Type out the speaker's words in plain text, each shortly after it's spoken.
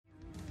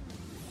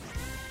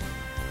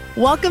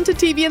Welcome to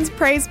TBN's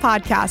Praise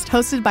Podcast,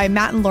 hosted by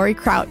Matt and Lori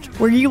Crouch,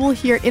 where you will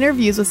hear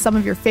interviews with some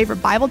of your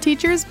favorite Bible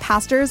teachers,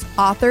 pastors,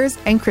 authors,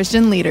 and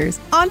Christian leaders.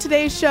 On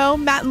today's show,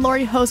 Matt and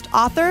Lori host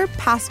author,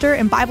 pastor,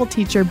 and Bible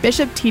teacher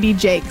Bishop T.D.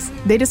 Jakes.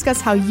 They discuss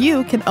how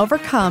you can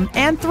overcome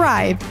and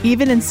thrive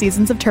even in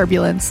seasons of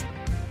turbulence.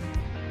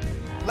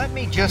 Let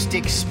me just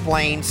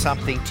explain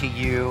something to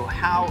you,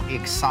 how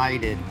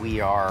excited we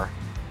are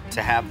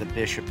to have the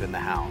bishop in the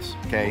house,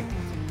 okay?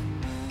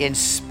 In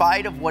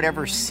spite of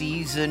whatever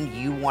season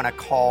you want to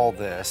call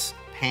this,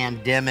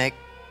 pandemic,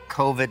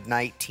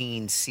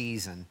 COVID-19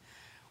 season,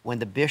 when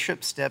the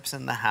bishop steps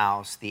in the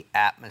house, the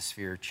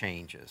atmosphere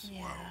changes.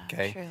 Yeah,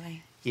 okay?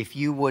 Truly. If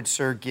you would,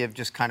 sir, give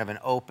just kind of an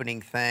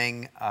opening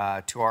thing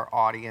to our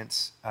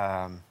audience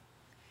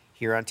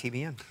here on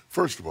TBN.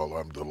 First of all,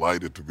 I'm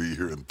delighted to be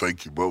here, and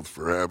thank you both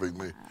for having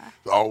me.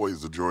 It's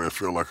always a joy. I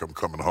feel like I'm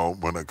coming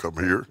home when I come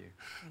here.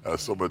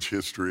 So much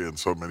history and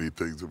so many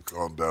things have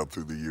gone down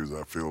through the years.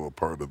 I feel a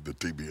part of the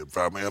TBN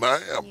family, and I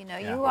am You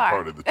a are.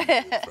 part of the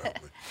TBN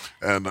family.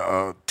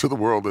 And to the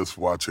world that's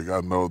watching, I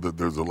know that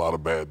there's a lot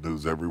of bad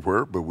news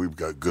everywhere, but we've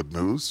got good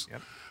news.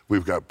 Yep.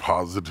 We've got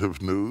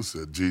positive news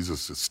that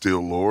Jesus is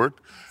still Lord,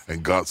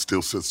 and God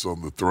still sits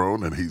on the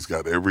throne, and he's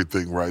got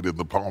everything right in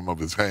the palm of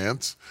his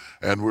hands.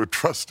 And we're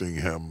trusting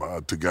him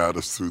to guide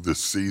us through this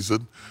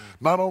season.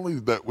 Not only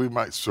that we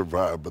might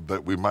survive, but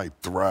that we might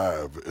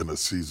thrive in a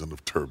season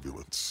of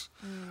turbulence.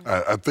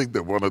 I think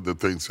that one of the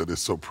things that is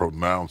so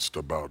pronounced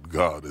about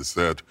God is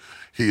that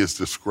he is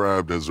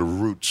described as a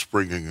root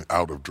springing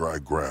out of dry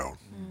ground,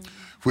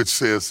 which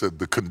says that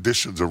the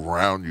conditions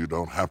around you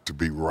don't have to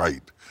be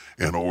right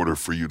in order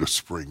for you to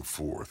spring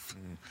forth.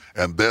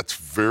 And that's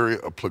very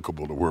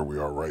applicable to where we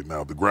are right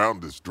now. The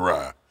ground is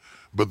dry,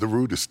 but the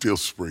root is still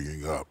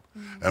springing up.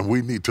 And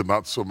we need to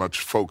not so much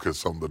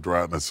focus on the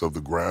dryness of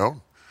the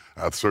ground.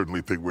 I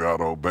certainly think we ought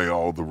to obey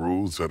all the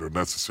rules that are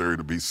necessary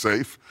to be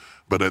safe.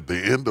 But at the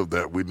end of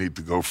that, we need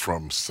to go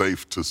from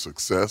safe to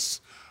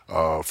success,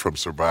 from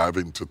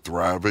surviving to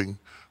thriving,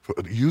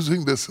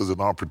 using this as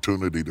an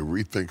opportunity to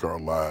rethink our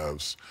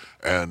lives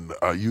and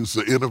use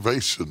the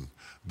innovation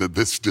that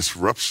this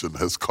disruption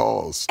has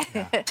caused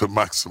to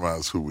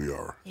maximize who we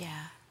are. Yeah.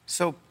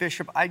 So,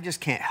 Bishop, I just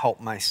can't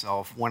help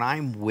myself. When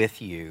I'm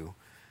with you,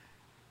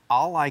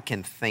 all I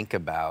can think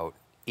about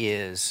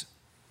is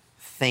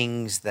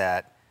things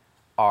that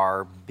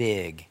are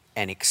big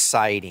and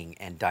exciting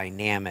and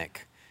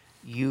dynamic.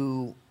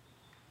 You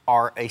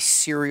are a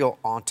serial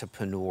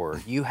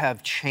entrepreneur. You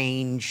have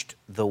changed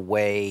the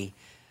way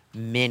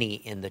many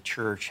in the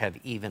church have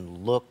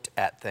even looked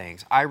at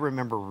things. I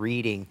remember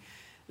reading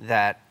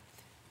that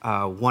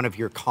one of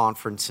your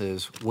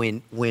conferences,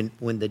 when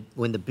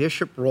the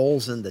bishop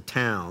rolls into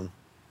town,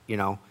 you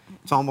know,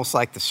 it's almost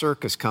like the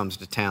circus comes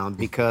to town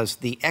because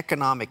the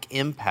economic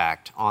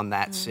impact on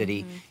that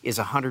city is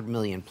 100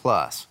 million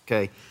plus,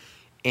 okay?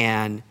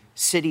 And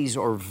cities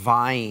are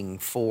vying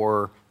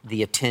for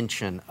the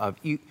attention of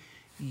you.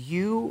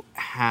 You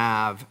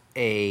have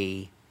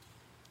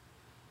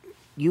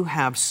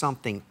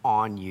something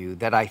on you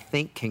that I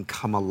think can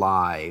come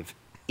alive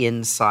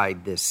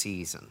inside this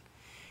season.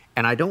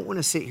 And I don't want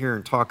to sit here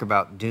and talk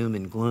about doom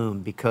and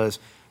gloom because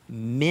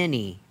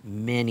many,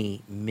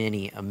 many,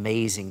 many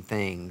amazing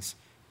things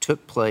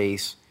took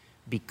place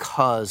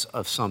because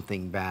of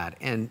something bad.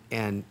 And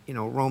you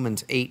know,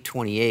 Romans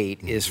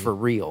 8:28 is for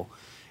real.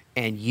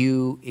 And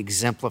you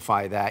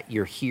exemplify that.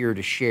 You're here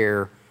to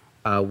share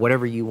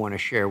whatever you want to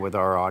share with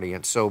our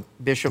audience. So,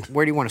 Bishop,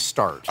 where do you want to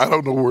start? I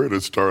don't know where to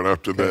start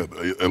after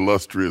that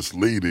illustrious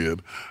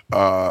lead-in.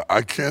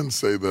 I can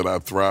say that I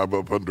thrive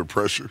up under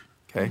pressure.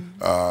 Okay.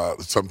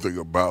 Something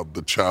about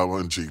the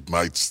challenge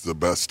ignites the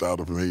best out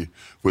of me.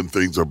 When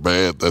things are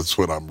bad, that's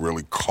when I'm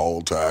really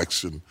called to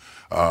action.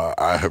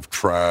 I have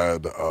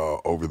tried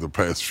over the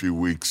past few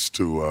weeks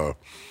to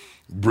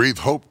breathe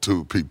hope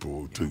to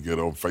people, to get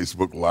on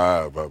Facebook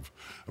Live. I've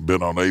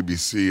been on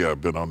ABC, I've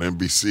been on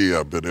NBC,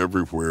 I've been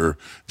everywhere,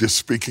 just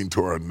speaking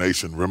to our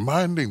nation,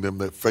 reminding them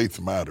that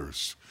faith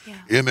matters. Yeah.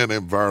 In an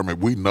environment,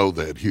 we know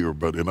that here,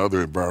 but in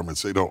other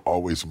environments, they don't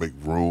always make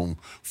room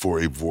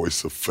for a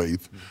voice of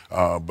faith.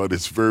 But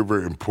it's very,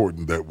 very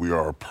important that we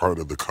are a part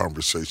of the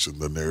conversation,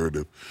 the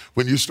narrative.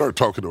 When you start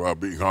talking about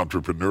being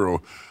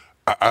entrepreneurial,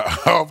 I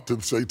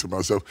often say to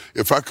myself,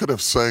 if I could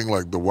have sang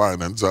like the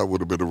Winans, I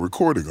would have been a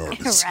recording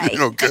artist. Right.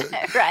 Okay?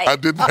 Right. I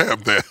didn't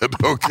have that,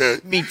 okay?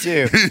 Me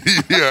too.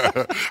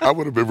 Yeah, I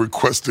would have been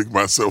requesting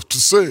myself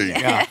to sing,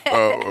 Yeah.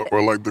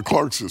 or like the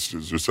Clark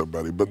sisters or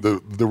somebody. But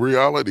the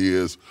reality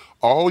is,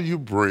 all you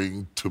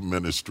bring to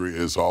ministry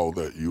is all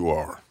that you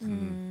are.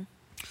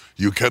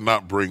 You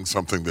cannot bring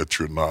something that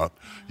you're not.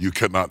 You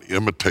cannot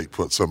imitate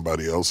what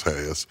somebody else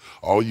has.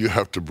 All you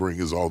have to bring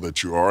is all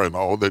that you are, and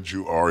all that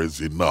you are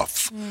is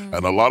enough.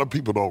 And a lot of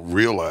people don't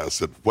realize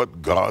that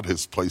what God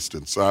has placed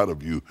inside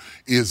of you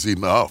is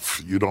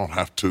enough. You don't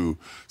have to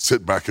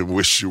sit back and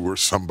wish you were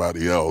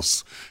somebody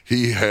else.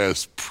 He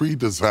has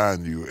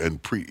pre-designed you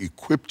and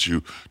pre-equipped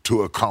you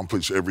to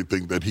accomplish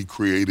everything that he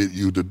created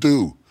you to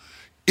do.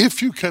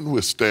 If you can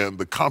withstand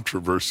the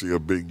controversy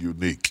of being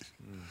unique.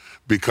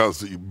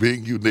 because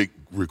being unique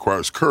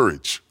requires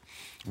courage.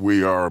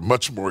 We are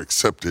much more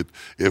accepted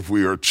if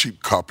we are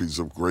cheap copies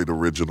of great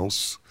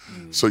originals.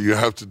 So you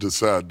have to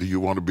decide, do you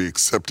want to be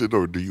accepted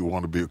or do you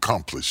want to be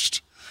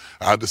accomplished?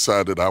 I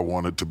decided I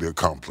wanted to be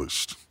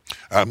accomplished.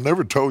 I've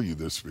never told you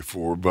this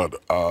before, but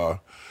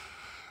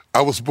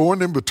I was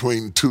born in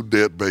between two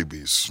dead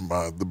babies.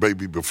 The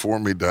baby before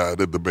me died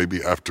and the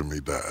baby after me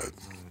died.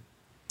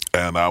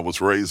 And I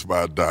was raised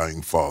by a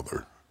dying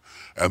father.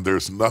 And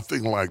there's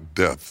nothing like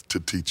death to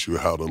teach you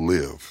how to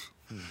live.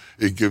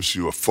 It gives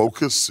you a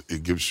focus.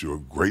 It gives you a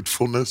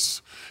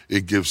gratefulness.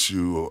 It gives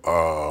you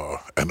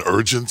an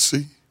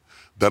urgency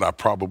that I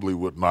probably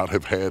would not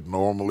have had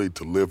normally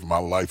to live my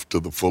life to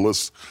the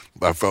fullest.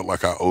 I felt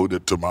like I owed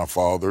it to my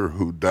father,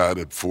 who died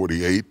at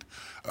 48,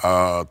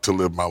 to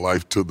live my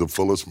life to the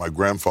fullest. My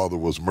grandfather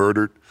was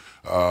murdered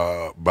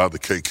by the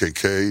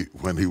KKK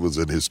when he was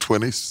in his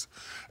 20s.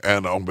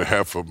 And on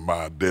behalf of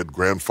my dead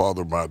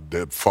grandfather, my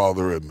dead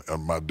father, and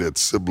my dead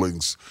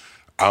siblings,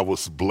 I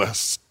was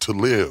blessed to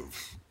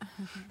live.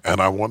 And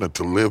I wanted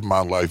to live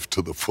my life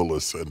to the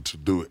fullest and to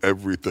do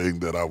everything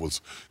that I was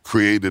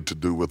created to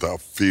do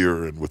without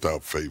fear and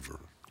without favor.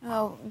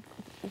 Oh,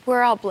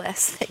 we're all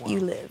blessed that you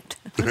lived.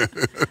 I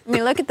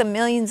mean, look at the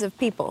millions of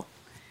people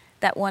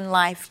that one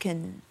life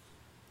can...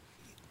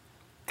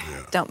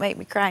 Yeah. Don't make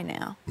me cry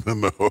now.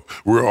 No,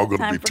 we're all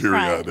going to be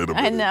teary-eyed in a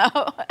minute.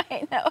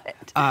 I know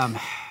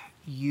it.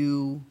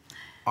 You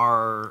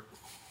are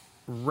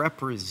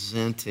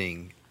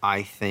representing,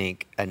 I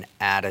think, an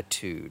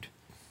attitude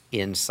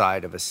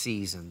inside of a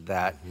season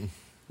that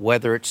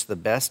whether it's the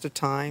best of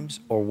times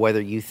or whether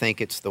you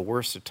think it's the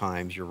worst of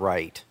times, you're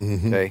right,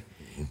 okay?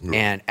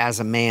 And as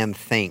a man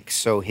thinks,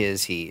 so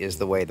is he, is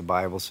the way the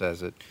Bible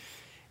says it.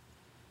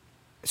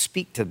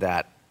 Speak to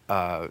that.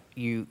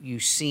 You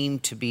seem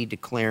to be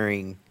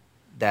declaring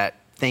that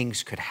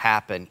things could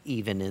happen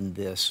even in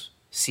this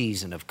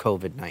season of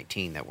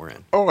COVID-19 that we're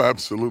in. Oh,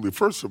 absolutely.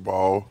 First of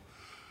all,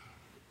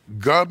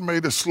 God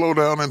made us slow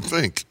down and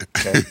think.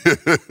 Okay.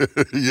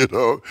 You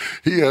know,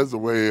 he has a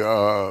way,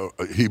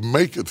 he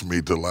maketh me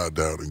to lie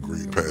down in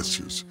green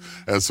pastures.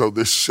 And so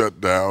this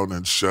shut down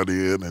and shut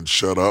in and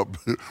shut up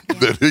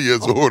that he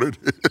has ordered,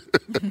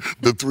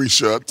 the three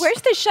shuts.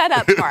 Where's the shut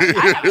up part?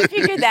 I haven't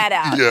figured that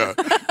out.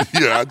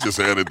 Yeah, I just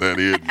added that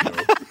in, you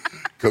know,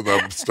 because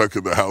I'm stuck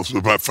in the house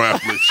with my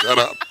family. Shut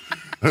up.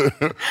 I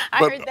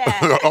heard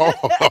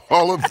that.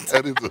 all of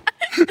that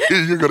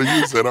is, you're going to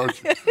use that,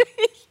 aren't you?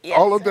 Yes,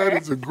 all of that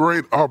is a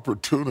great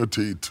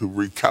opportunity to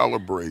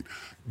recalibrate.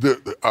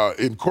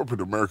 In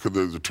corporate America,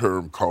 there's a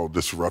term called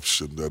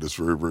disruption that is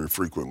very, very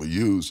frequently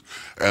used.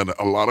 And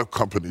a lot of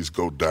companies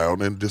go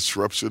down in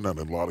disruption and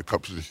a lot of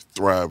companies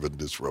thrive in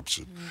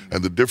disruption.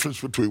 And the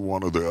difference between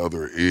one or the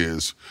other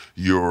is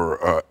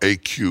your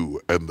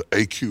AQ, and the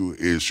AQ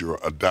is your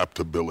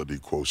adaptability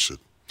quotient.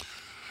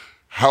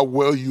 How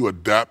well you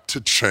adapt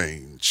to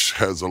change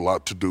has a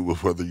lot to do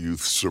with whether you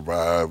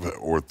survive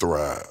or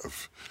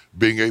thrive.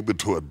 Being able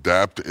to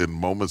adapt in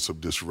moments of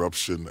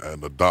disruption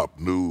and adopt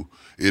new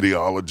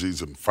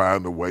ideologies and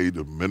find a way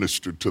to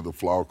minister to the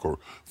flock, or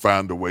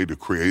find a way to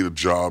create a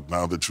job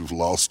now that you've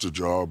lost a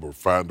job, or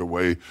find a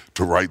way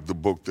to write the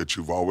book that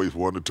you've always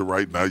wanted to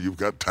write. Now you've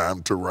got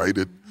time to write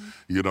it.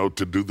 You know,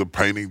 to do the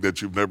painting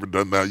that you've never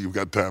done, now you've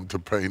got time to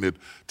paint it,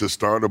 to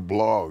start a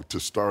blog,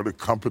 to start a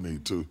company,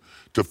 to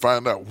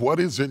find out what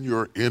is in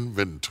your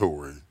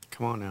inventory.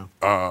 Come on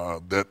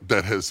now.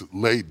 That has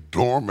laid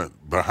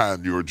dormant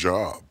behind your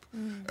job.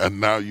 And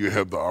now you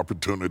have the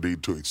opportunity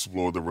to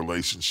explore the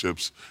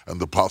relationships and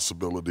the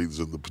possibilities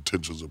and the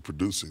potentials of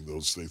producing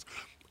those things.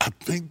 I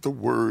think the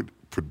word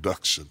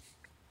production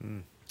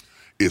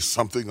is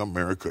something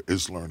America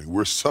is learning.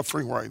 We're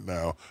suffering right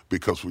now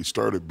because we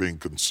started being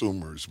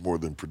consumers more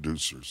than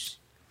producers.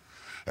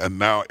 And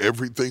now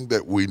everything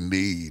that we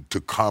need to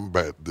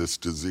combat this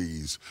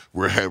disease,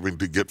 we're having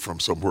to get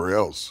from somewhere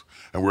else.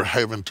 And we're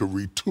having to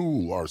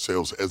retool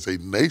ourselves as a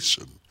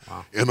nation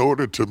in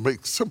order to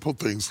make simple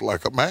things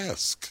like a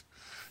mask.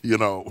 You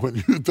know, when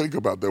you think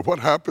about that, what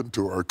happened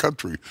to our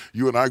country?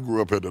 You and I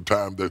grew up at a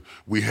time that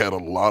we had a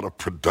lot of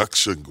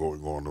production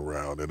going on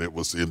around, and it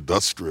was the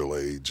industrial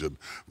age, and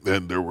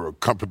then there were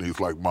companies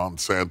like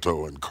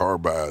Monsanto and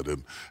Carbide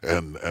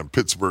and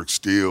Pittsburgh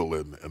Steel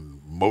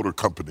and motor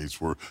companies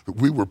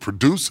we were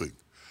producing.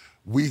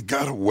 We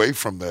got away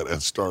from that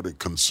and started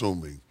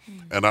consuming.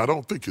 And I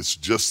don't think it's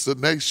just the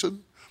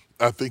nation.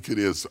 I think it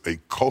is a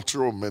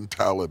cultural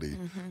mentality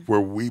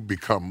where we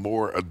become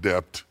more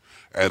adept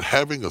at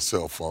having a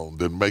cell phone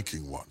than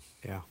making one.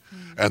 Yeah.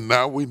 And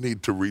now we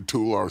need to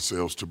retool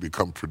ourselves to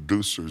become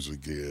producers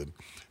again.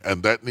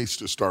 And that needs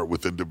to start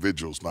with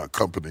individuals, not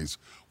companies.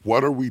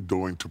 What are we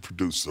doing to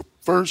produce? The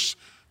first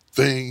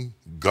thing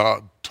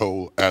God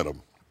told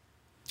Adam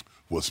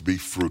was be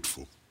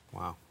fruitful.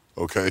 Wow.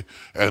 Okay?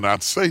 And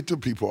I'd say to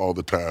people all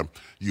the time,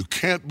 you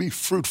can't be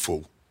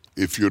fruitful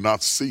if you're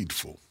not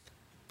seedful.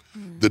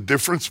 The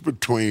difference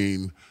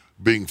between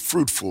being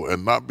fruitful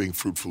and not being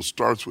fruitful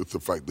starts with the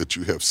fact that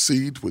you have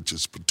seed, which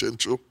is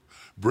potential.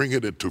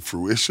 Bringing it to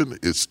fruition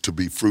is to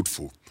be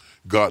fruitful.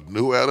 God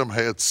knew Adam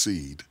had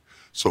seed,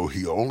 so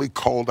he only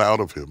called out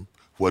of him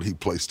what he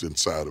placed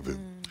inside of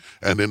him.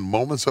 And in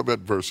moments of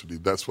adversity,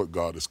 that's what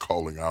God is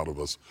calling out of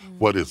us,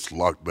 what is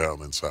locked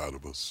down inside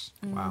of us.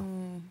 Wow.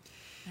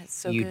 That's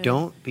so You good.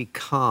 don't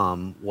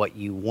become what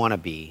you want to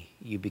be.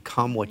 You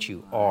become what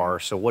you are.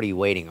 So what are you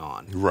waiting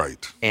on?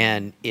 Right.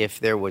 And if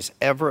there was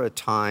ever a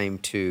time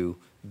to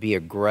be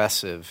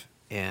aggressive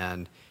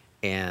and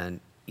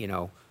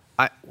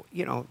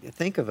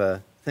think of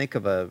a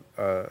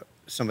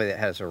somebody that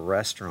has a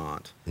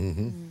restaurant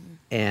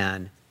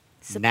and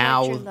Support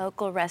now your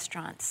local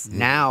restaurants.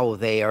 now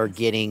they are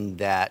getting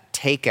that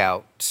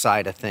takeout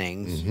side of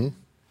things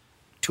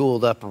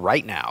tooled up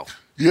right now.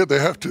 Yeah, they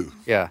have to.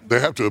 Yeah. They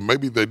have to.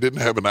 Maybe they didn't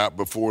have an app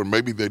before, and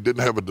maybe they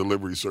didn't have a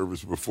delivery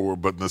service before,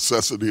 but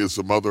necessity is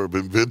the mother of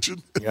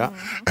invention. Yeah.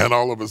 And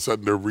all of a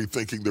sudden they're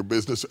rethinking their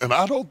business. And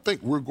I don't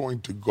think we're going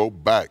to go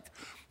back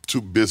to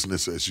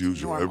business as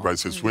usual. Normal. Everybody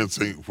says, when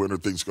are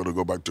things going to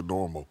go back to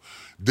normal?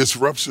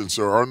 Disruptions,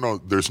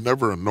 there's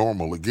never a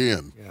normal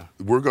again. Yeah.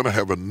 We're going to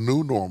have a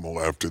new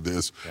normal after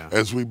this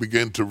as we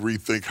begin to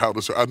rethink how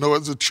to. I know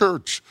as a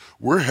church,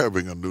 we're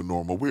having a new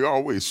normal. We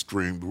always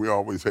streamed. We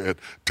always had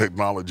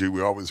technology.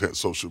 We always had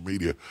social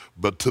media.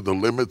 But to the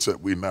limits that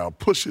we now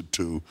push it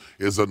to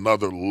is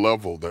another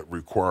level that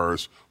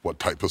requires what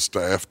type of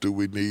staff do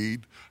we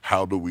need?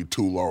 How do we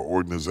tool our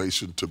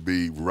organization to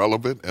be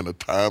relevant in a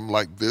time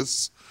like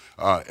this,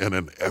 in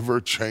an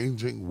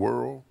ever-changing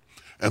world?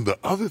 And the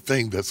other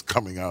thing that's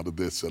coming out of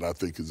this that I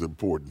think is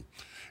important,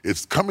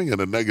 it's coming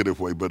in a negative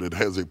way, but it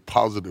has a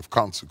positive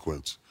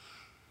consequence.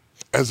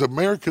 As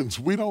Americans,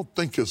 we don't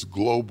think as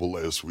global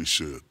as we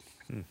should.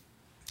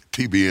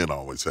 TBN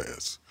always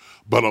has.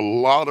 But a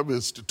lot of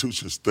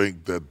institutions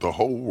think that the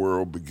whole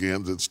world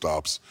begins and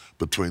stops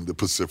between the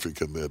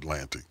Pacific and the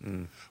Atlantic.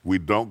 We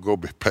don't go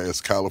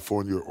past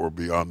California or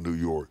beyond New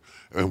York.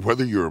 And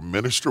whether you're a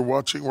minister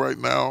watching right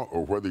now,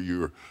 or whether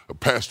you're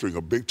pastoring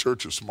a big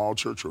church, a small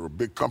church, or a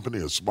big company,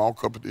 a small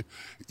company,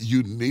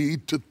 you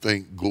need to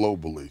think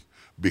globally,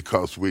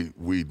 because we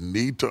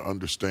need to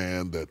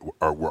understand that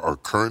our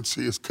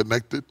currency is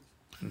connected.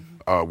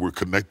 We're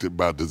connected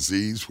by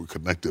disease. We're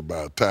connected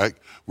by attack.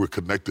 We're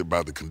connected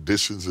by the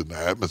conditions in the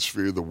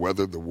atmosphere, the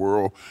weather, the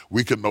world.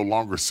 We can no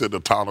longer sit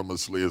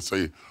autonomously and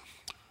say,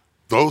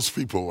 those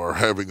people are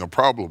having a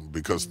problem,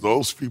 because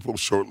those people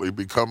shortly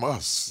become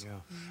us.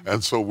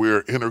 And so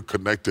we're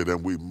interconnected,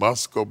 and we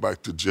must go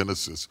back to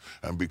Genesis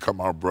and become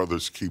our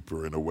brother's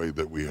keeper in a way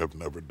that we have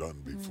never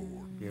done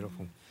before.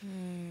 Beautiful.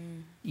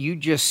 You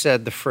just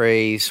said the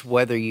phrase,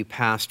 whether you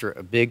pastor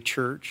a big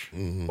church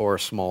or a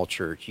small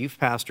church. You've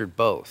pastored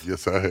both.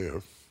 Yes, I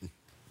have.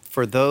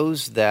 For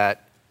those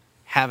that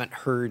haven't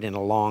heard in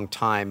a long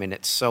time, and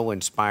it's so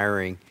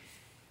inspiring,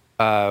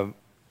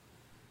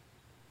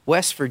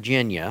 West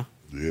Virginia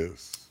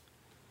Yes.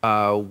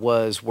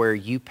 was where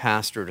you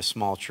pastored a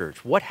small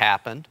church. What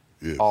happened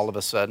all of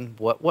a sudden?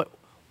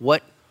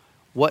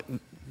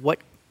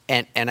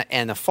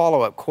 And a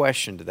follow-up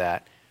question to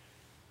that,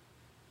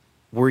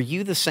 were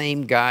you the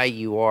same guy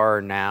you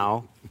are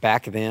now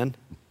back then?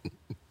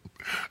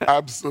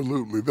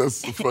 Absolutely.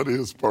 That's the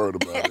funniest part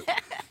about it.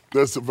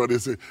 That's the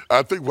funniest thing.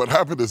 I think what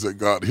happened is that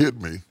God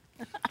hid me.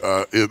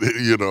 I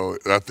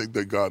think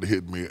that God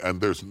hid me,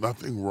 and there's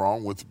nothing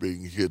wrong with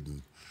being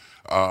hidden.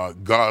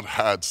 God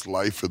hides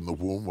life in the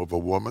womb of a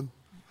woman.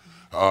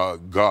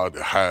 God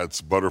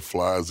hides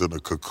butterflies in a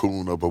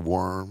cocoon of a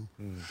worm.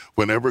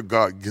 Whenever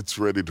God gets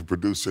ready to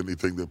produce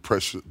anything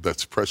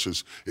that's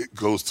precious, it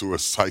goes through a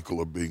cycle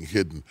of being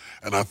hidden.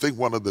 And I think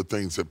one of the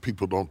things that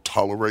people don't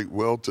tolerate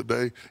well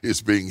today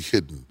is being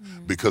hidden,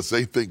 because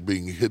they think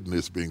being hidden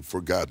is being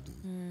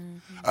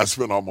forgotten. I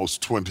spent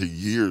almost 20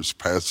 years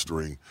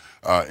pastoring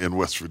in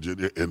West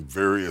Virginia in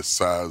various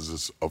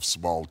sizes of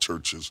small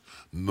churches,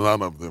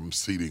 none of them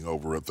seating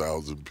over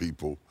 1,000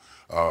 people.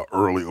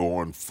 Early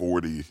on,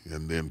 40,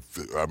 and then,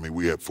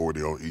 we had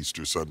 40 on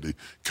Easter Sunday,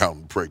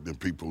 counting pregnant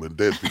people and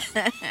dead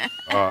people.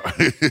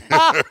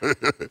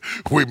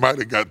 We might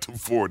have got to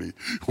 40.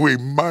 We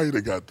might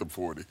have got to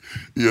 40,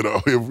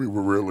 if we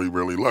were really,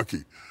 really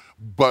lucky.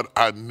 But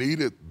I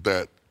needed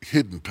that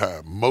hidden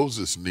time.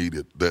 Moses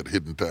needed that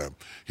hidden time.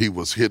 He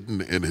was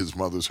hidden in his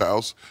mother's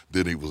house.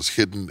 Then he was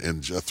hidden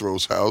in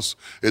Jethro's house.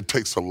 It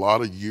takes a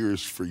lot of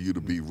years for you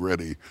to be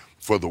ready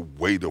for the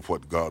weight of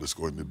what God is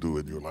going to do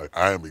in your life.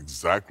 I am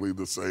exactly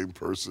the same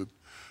person.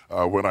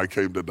 When I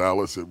came to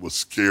Dallas, it was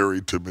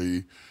scary to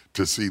me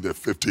to see that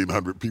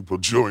 1,500 people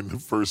joined the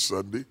first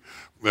Sunday.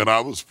 And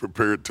I was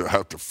prepared to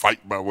have to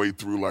fight my way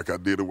through like I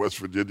did in West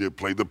Virginia,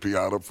 play the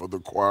piano for the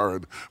choir,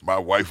 and my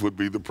wife would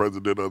be the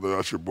president of the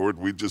usher board.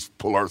 We'd just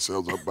pull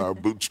ourselves up by our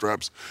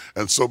bootstraps.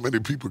 And so many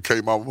people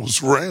came, I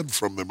almost ran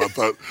from them. I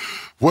thought,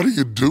 what do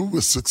you do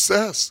with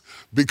success?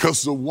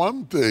 Because the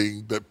one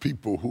thing that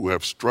people who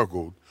have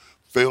struggled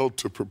failed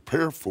to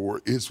prepare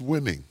for is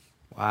winning.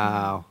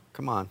 Wow.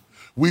 Come on.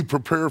 We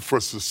prepare for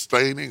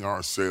sustaining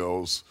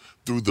ourselves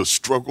through the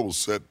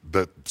struggles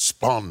that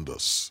spawned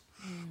us.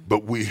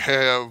 But we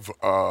have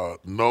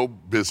no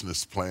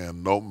business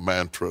plan, no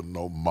mantra,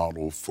 no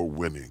model for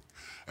winning.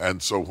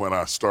 And so when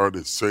I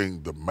started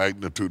seeing the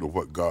magnitude of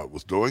what God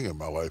was doing in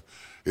my life,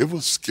 it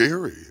was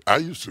scary. I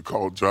used to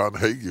call John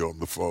Hagee on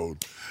the phone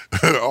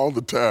all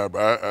the time.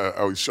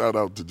 I would shout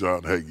out to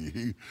John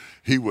Hagee.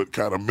 He would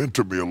kind of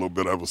mentor me a little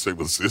bit. I would say,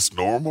 "Was this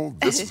normal?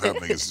 This is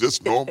happening. Is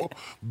this normal?"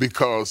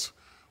 Because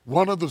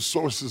one of the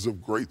sources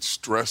of great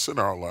stress in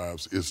our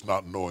lives is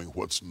not knowing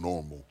what's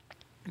normal.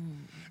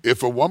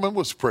 If a woman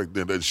was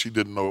pregnant and she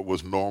didn't know it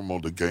was normal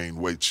to gain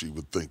weight, she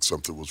would think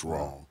something was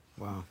wrong.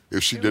 Wow.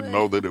 If she didn't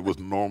know that it was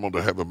normal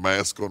to have a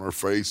mask on her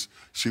face,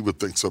 she would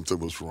think something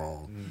was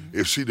wrong.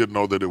 If she didn't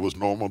know that it was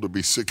normal to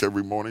be sick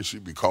every morning,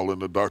 she'd be calling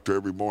the doctor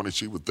every morning,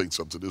 she would think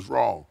something is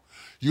wrong.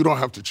 You don't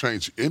have to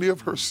change any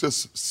of her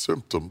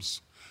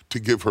symptoms to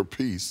give her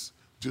peace.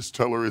 Just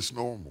tell her it's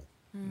normal.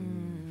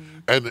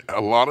 And a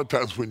lot of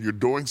times when you're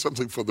doing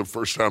something for the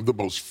first time, the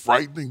most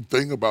frightening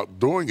thing about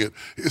doing it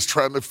is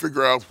trying to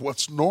figure out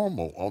what's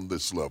normal on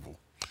this level.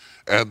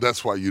 And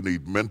that's why you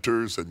need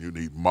mentors and you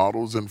need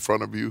models in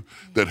front of you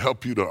that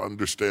help you to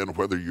understand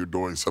whether you're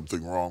doing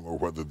something wrong or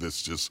whether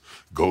this just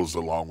goes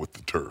along with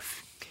the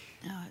turf.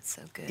 Oh, it's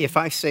so good. If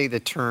I say the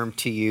term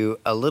to you,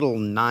 a little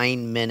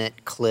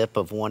 9-minute clip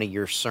of one of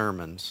your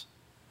sermons.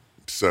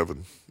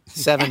 7.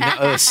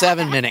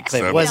 7-minute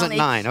clip. It wasn't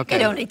 9. Okay.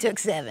 It only took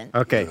 7.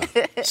 Okay.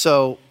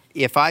 So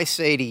if I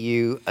say to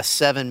you a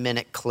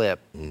 7-minute clip,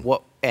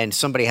 and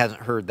somebody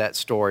hasn't heard that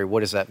story,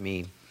 what does that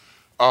mean?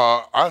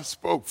 I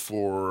spoke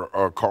for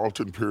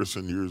Carlton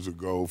Pearson years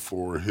ago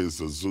for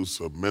his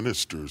Azusa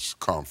Ministers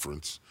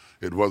Conference.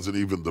 It wasn't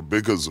even the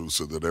big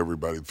Azusa that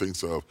everybody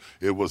thinks of.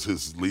 It was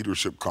his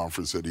leadership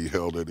conference that he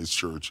held at his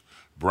church.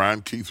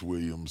 Brian Keith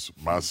Williams,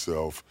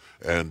 myself,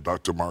 and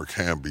Dr. Mark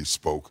Hamby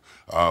spoke,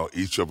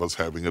 each of us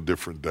having a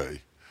different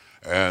day.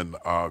 And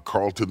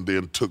Carlton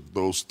then took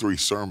those 3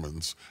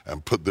 sermons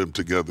and put them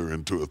together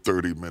into a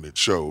 30-minute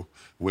show.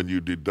 When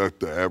you deduct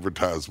the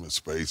advertisement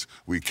space,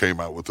 we came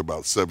out with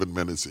about 7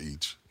 minutes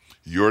each.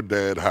 Your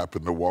dad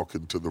happened to walk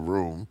into the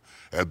room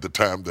at the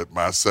time that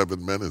my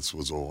 7 minutes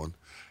was on,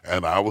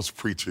 and I was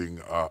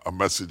preaching a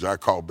message I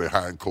call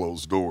Behind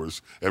Closed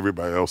Doors.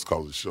 Everybody else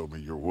calls it Show Me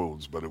Your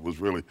Wounds, but it was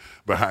really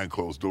Behind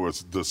Closed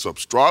Doors. The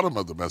substratum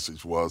of the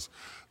message was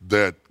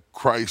that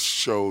Christ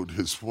showed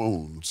his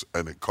wounds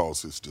and it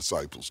caused his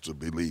disciples to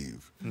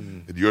believe.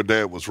 And your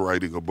dad was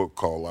writing a book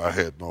called I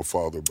Had No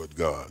Father But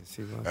God.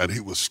 And he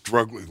was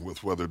struggling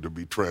with whether to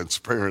be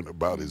transparent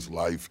about his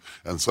life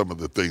and some of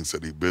the things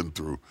that he'd been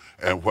through.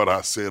 And what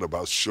I said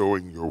about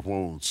showing your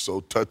wounds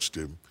so touched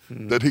him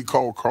that he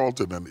called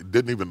Carlton, and he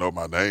didn't even know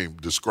my name,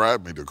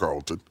 described me to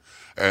Carlton,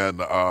 and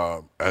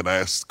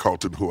asked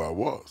Carlton who I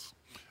was.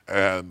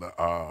 And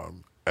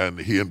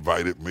he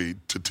invited me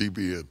to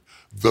TBN.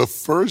 The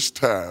first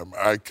time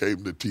I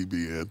came to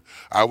TBN,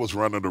 I was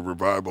running a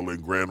revival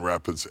in Grand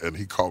Rapids, and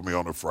he called me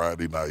on a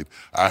Friday night.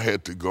 I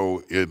had to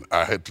go in.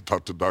 I had to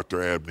talk to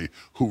Dr. Abney,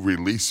 who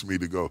released me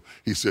to go.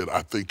 He said,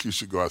 "I think you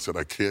should go." I said,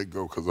 "I can't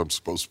go because I'm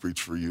supposed to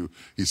preach for you."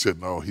 He said,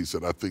 "No." He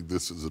said, "I think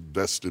this is a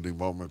destiny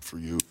moment for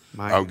you.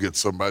 I'll get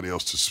somebody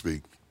else to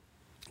speak."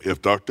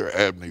 If Dr.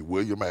 Abney,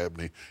 William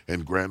Abney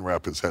in Grand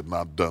Rapids had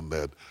not done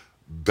that,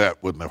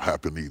 that wouldn't have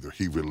happened either.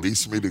 He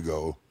released me to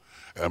go.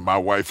 And my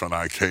wife and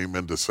I came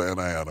into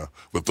Santa Ana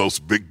with those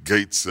big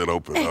gates that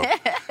open up.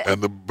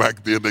 And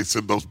back then they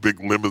sent those big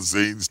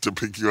limousines to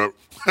pick you up.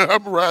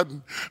 I'm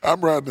riding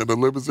in a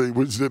limousine,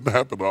 which didn't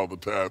happen all the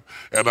time.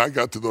 And I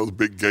got to those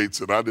big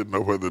gates and I didn't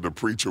know whether the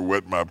preacher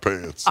wet my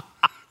pants.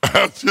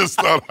 I just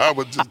thought I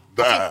would just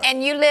die.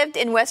 And you lived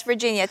in West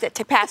Virginia,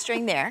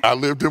 pastoring there. I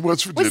lived in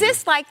West Virginia. Was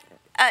this like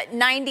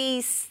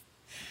 90s?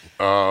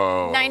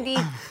 90?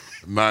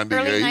 98,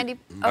 early 90,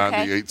 okay.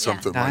 98,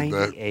 something like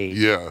that. 98.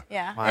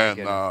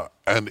 Yeah.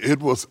 And it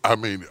was, I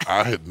mean,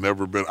 I had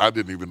never been, I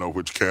didn't even know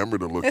which camera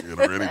to look in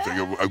or anything.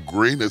 It was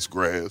green as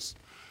grass.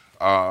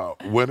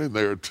 Went in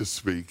there to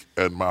speak,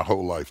 and my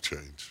whole life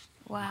changed.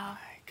 Wow.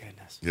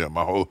 Goodness. Yeah,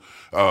 my whole,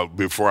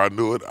 before I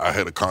knew it, I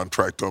had a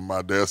contract on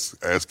my desk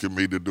asking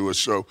me to do a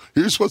show.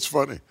 Here's what's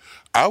funny.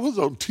 I was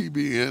on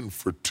TBN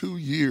for 2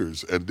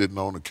 years and didn't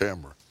own a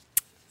camera.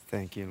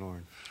 Thank you,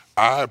 Lord.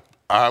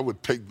 I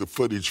would take the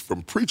footage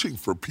from preaching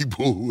for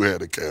people who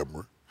had a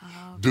camera,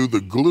 do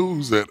the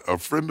glues at a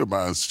friend of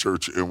mine's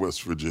church in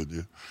West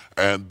Virginia,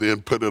 and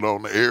then put it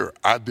on the air.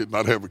 I did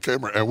not have a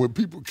camera. And when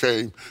people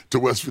came to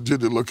West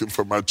Virginia looking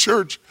for my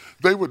church,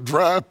 they would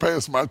drive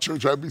past my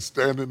church. I'd be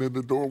standing in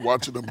the door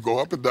watching them go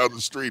up and down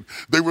the street.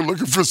 They were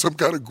looking for some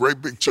kind of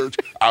great big church.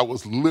 I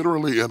was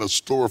literally in a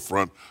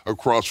storefront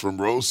across from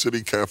Rose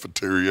City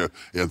Cafeteria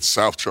in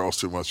South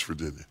Charleston, West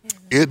Virginia.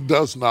 It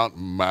does not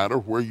matter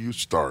where you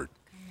start.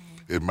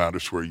 It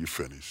matters where you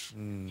finish.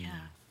 Yeah.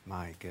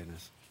 My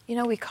goodness. You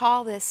know, we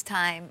call this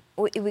time,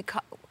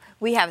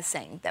 we have a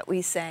saying that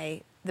we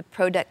say, the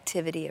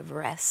productivity of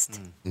rest.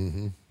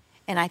 And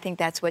I think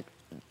that's what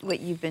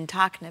you've been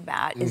talking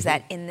about, is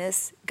that in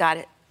this,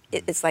 God,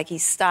 it's like he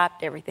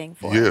stopped everything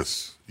for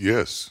us.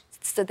 Yes.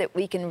 So that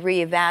we can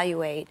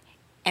reevaluate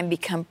and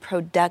become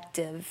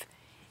productive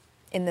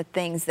in the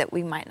things that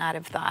we might not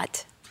have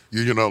thought.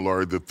 You know,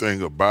 Laurie, the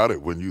thing about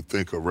it, when you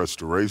think of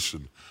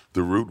restoration,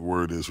 the root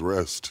word is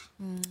rest.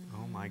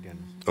 Oh, my goodness.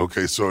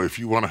 Okay, so if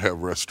you want to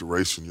have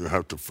restoration, you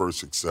have to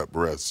first accept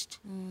rest.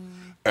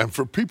 And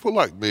for people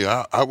like me,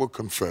 I will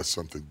confess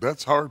something.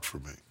 That's hard for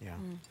me. Yeah.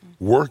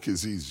 Work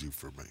is easy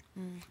for me.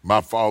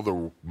 My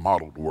father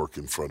modeled work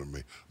in front of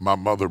me. My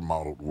mother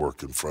modeled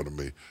work in front of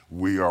me.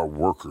 We are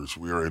workers.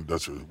 We are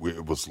industrious.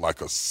 It was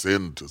like a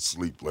sin to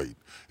sleep late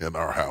in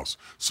our house.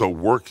 So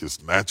work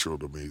is natural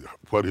to me.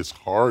 What is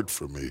hard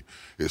for me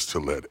is to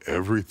let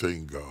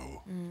everything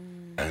go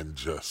and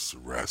just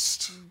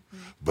rest.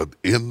 But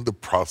in the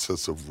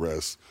process of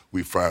rest,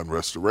 we find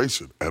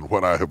restoration. And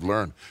what I have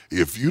learned,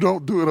 if you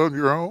don't do it on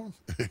your own,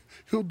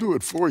 he'll do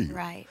it for you.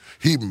 Right.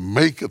 He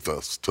maketh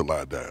us to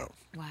lie down.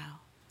 Wow.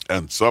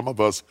 And some of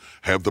us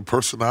have the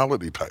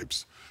personality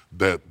types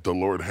that the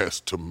Lord has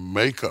to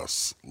make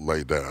us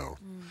lay down.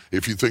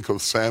 If you think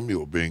of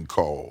Samuel being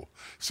called,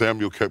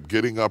 Samuel kept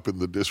getting up in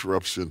the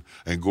disruption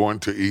and going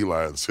to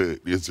Eli and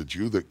said, "Is it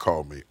you that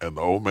called me?" And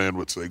the old man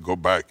would say, "Go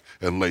back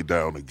and lay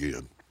down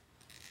again."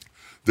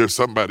 There's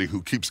somebody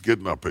who keeps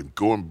getting up and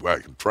going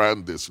back and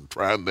trying this and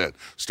trying that,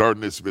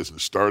 starting this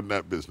business, starting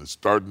that business,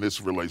 starting this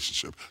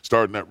relationship,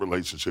 starting that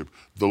relationship.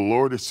 The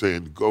Lord is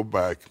saying, go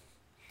back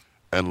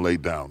and lay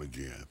down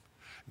again.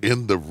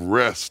 In the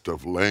rest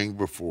of laying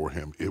before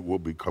him, it will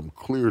become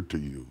clear to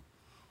you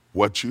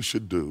what you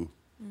should do,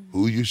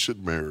 who you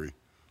should marry,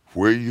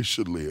 where you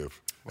should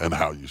live, and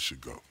how you should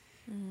go.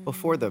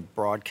 Before the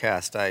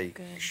broadcast, I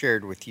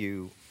shared with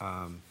you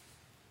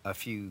a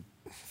few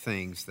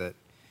things that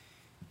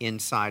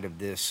inside of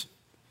this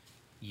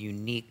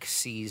unique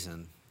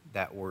season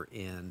that we're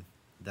in,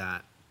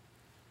 that,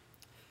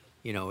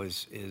 you know,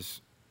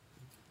 is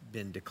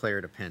been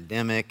declared a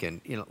pandemic.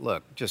 And, you know,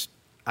 look, just,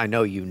 I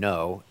know you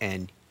know,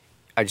 and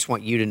I just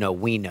want you to know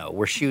we know.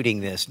 We're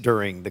shooting this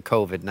during the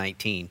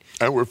COVID-19.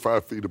 And we're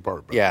 5 feet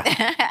apart. Yeah,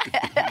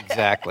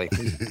 exactly.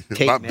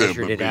 Kate Not them,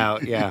 measured but it me.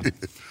 out, yeah.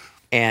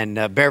 And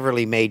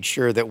Beverly made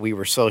sure that we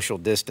were social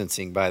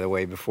distancing, by the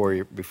way, before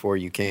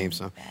you came.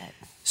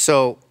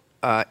 So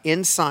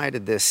inside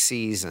of this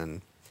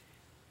season,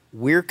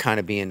 we're kind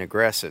of being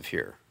aggressive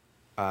here.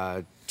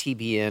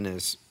 TBN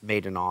has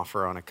made an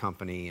offer on a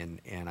company,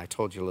 and I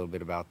told you a little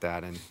bit about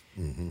that.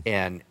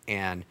 And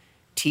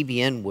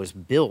TBN was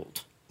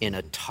built in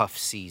a tough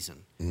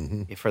season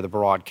for the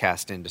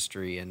broadcast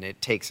industry, and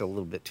it takes a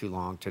little bit too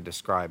long to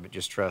describe it.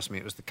 Just trust me,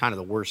 it was kind of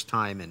the worst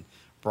time in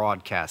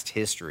broadcast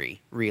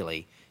history,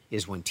 really,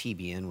 is when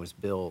TBN was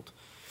built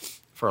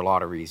for a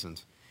lot of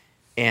reasons.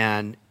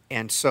 And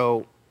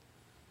so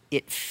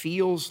it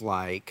feels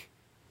like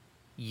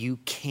you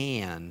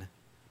can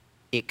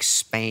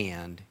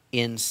expand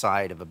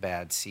inside of a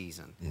bad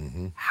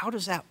season. How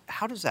does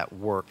that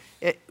work?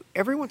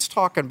 Everyone's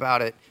talking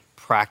about it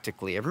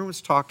practically.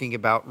 Everyone's talking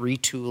about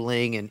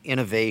retooling and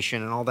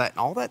innovation and all that. And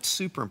all that's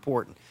super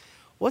important.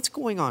 What's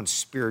going on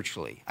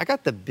spiritually? I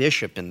got the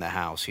bishop in the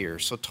house here,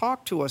 so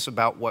talk to us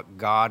about what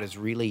God is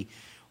really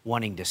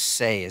wanting to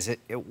say.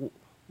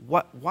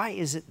 Why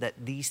is it that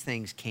these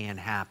things can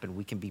happen?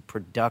 We can be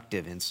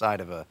productive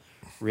inside of a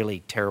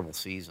really terrible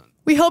season.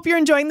 We hope you're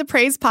enjoying the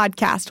Praise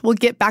Podcast. We'll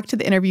get back to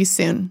the interview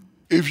soon.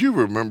 If you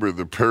remember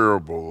the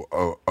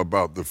parable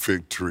about the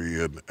fig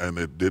tree and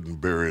it didn't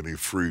bear any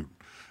fruit,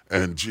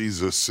 and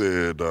Jesus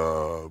said,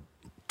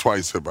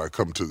 "Twice have I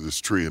come to this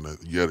tree and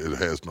yet it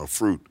has no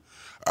fruit.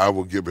 I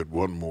will give it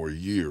one more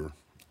year."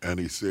 And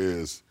he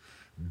says,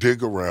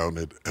 dig around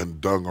it and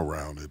dung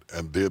around it,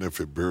 and then if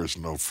it bears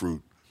no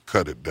fruit,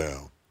 cut it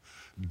down.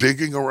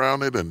 Digging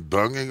around it and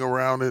dunging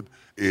around it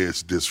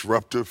is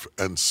disruptive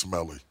and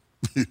smelly.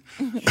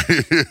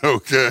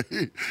 Okay?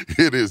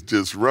 It is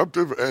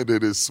disruptive and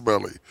it is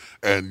smelly.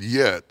 And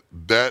yet,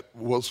 that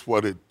was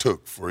what it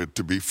took for it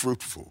to be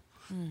fruitful.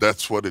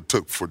 That's what it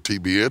took for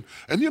TBN.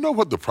 And you know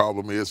what the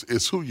problem is?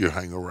 It's who you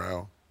hang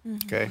around.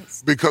 Okay.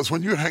 Because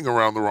when you hang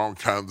around the wrong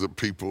kinds of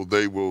people,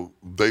 they will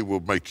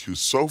make you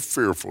so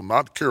fearful,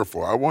 not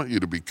careful. I want you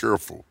to be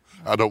careful.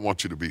 I don't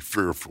want you to be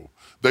fearful.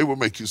 They will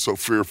make you so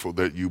fearful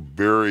that you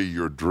bury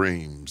your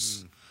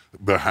dreams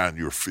behind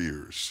your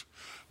fears.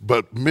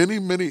 But many,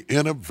 many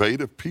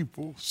innovative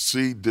people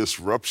see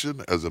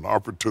disruption as an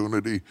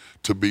opportunity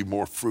to be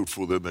more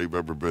fruitful than they've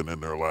ever been in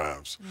their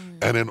lives.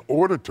 And in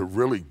order to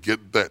really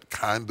get that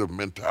kind of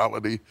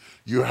mentality,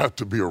 you have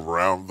to be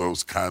around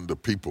those kind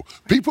of people.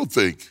 People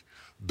think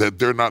that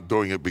they're not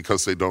doing it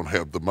because they don't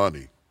have the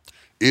money.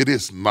 It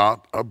is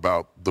not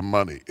about the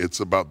money.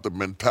 It's about the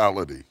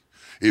mentality.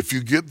 If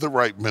you get the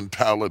right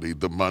mentality,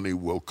 the money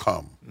will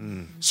come.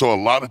 So a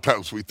lot of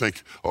times we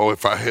think, oh,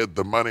 if I had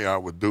the money, I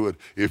would do it.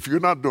 If you're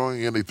not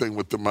doing anything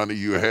with the money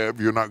you have,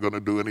 you're not going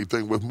to do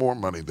anything with more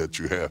money that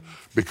you have,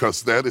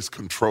 because that is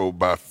controlled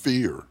by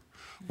fear.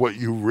 What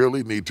you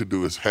really need to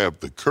do is have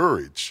the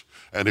courage.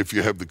 And if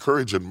you have the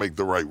courage and make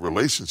the right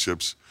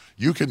relationships,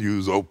 you can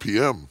use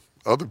OPM,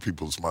 other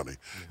people's money.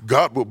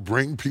 God will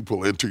bring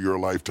people into your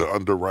life to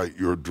underwrite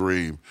your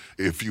dream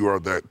if you are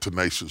that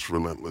tenacious,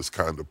 relentless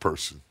kind of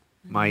person.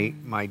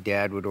 My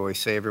dad would always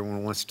say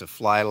everyone wants to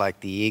fly like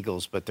the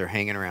eagles, but they're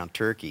hanging around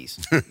turkeys,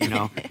 you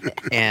know?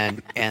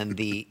 and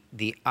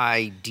the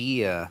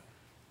idea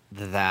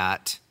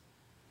that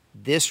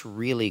this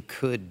really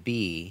could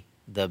be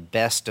the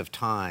best of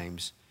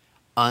times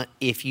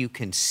if you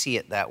can see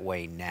it that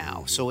way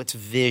now. So it's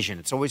vision.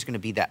 It's always going to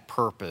be that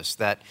purpose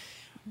that,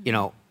 you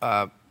know,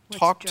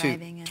 talk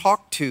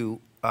to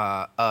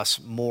us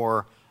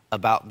more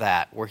about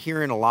that. We're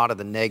hearing a lot of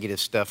the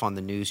negative stuff on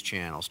the news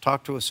channels.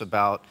 Talk to us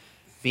about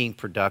being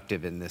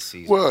productive in this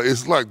season. Well,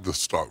 it's like the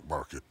stock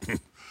market.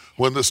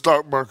 When the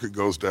stock market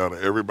goes down,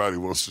 everybody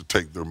wants to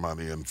take their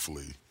money and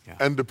flee. Yeah.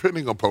 And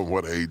depending upon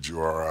what age you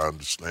are, I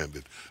understand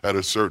it. At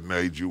a certain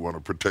age, you want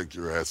to protect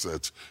your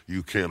assets.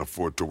 You can't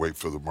afford to wait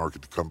for the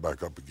market to come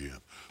back up again.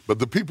 But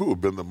the people who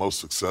have been the most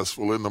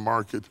successful in the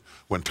market,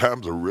 when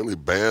times are really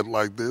bad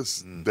like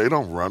this, they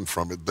don't run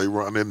from it, they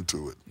run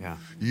into it. Yeah.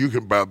 You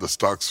can buy the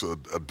stocks a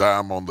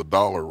dime on the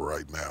dollar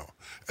right now.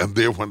 And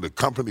then when the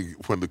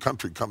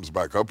country comes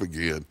back up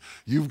again,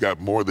 you've got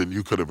more than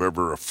you could have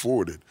ever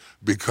afforded,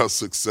 because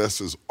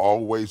success is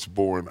always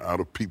born out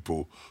of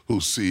people who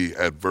see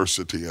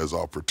adversity as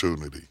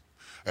opportunity.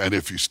 And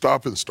if you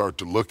stop and start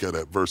to look at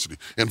adversity,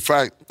 in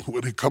fact,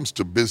 when it comes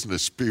to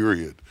business,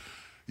 period,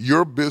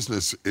 your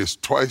business is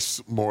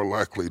twice more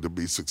likely to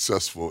be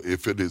successful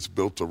if it is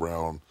built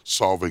around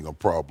solving a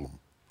problem.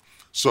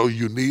 So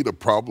you need a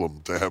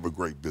problem to have a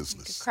great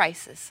business. A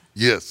crisis.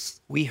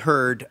 Yes. We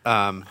heard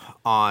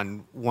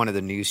on one of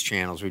the news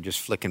channels, we were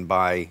just flicking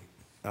by,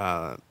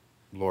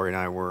 Lori and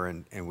I were,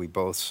 and we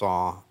both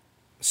saw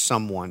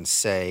someone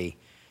say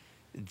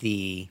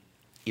the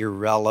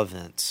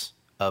irrelevance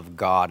of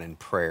God and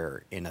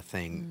prayer in a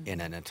thing, in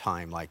a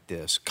time like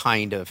this.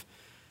 Kind of,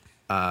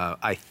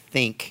 I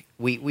think,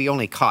 we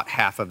only caught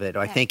half of it.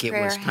 I think it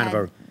was kind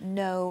of a...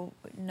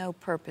 no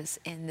purpose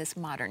in this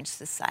modern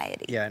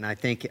society. Yeah, and I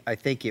think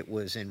it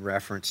was in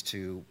reference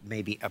to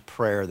maybe a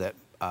prayer that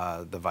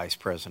the vice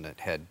president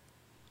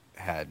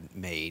had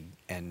made.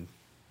 And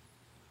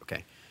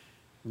okay,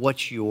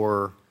 what's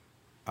your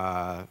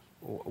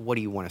what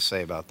do you want to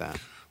say about that?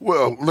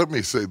 Well, let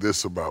me say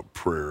this about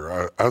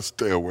prayer. I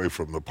stay away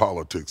from the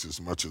politics as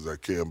much as I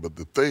can, but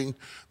the thing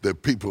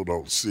that people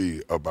don't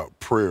see about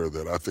prayer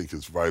that I think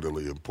is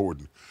vitally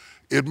important,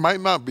 it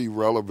might not be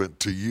relevant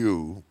to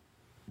you,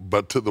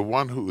 but to the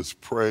one who is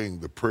praying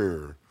the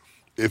prayer,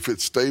 if it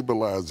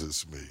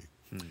stabilizes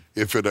me,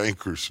 if it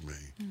anchors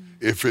me,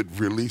 if it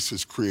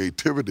releases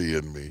creativity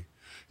in me,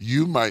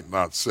 you might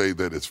not say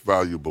that it's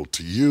valuable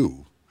to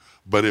you,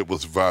 but it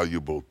was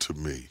valuable to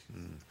me.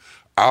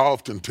 I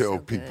often tell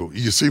people,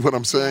 you see what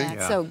I'm saying?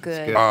 Yeah, so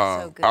good.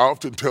 I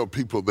often tell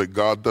people that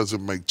God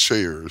doesn't make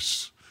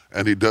chairs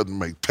and he doesn't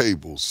make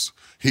tables.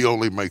 He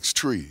only makes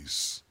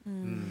trees.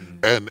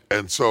 And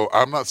so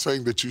I'm not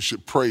saying that you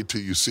should pray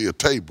till you see a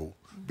table,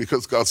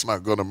 because God's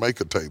not going to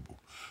make a table.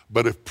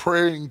 But if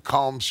praying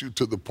calms you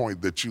to the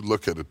point that you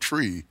look at a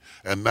tree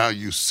and now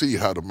you see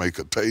how to make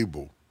a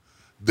table,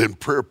 then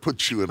prayer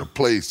puts you in a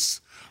place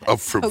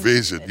of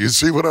provision. You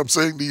see what I'm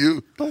saying to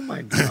you? Oh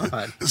my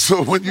God.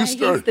 So when you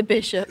start... He's the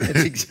bishop.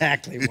 That's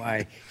exactly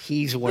why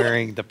he's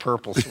wearing the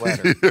purple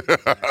sweater.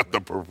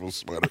 The purple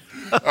sweater.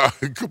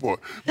 Come on.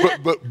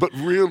 But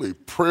really,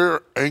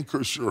 prayer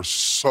anchors your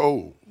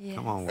soul. Yes.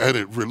 Come on. And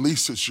it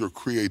releases your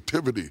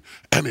creativity.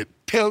 And it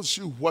tells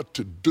you what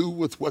to do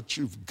with what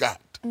you've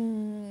got.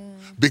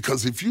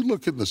 Because if you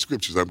look in the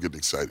scriptures, I'm getting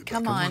excited.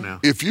 Come on now.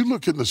 If you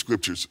look in the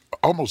scriptures,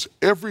 almost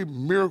every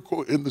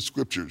miracle in the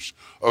scriptures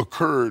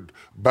occurred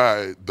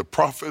by the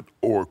prophet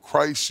or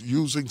Christ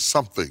using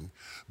something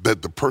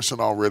that the person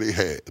already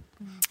had.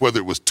 Whether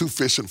it was 2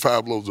 fish and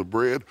 5 loaves of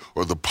bread,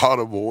 or the pot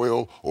of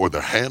oil, or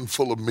the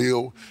handful of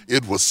meal,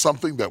 it was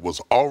something that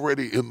was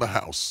already in the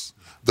house.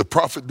 The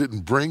prophet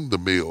didn't bring the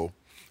meal.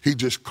 He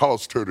just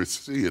caused her to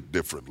see it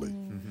differently.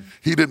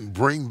 He didn't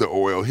bring the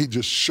oil. He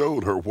just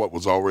showed her what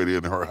was already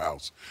in her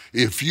house.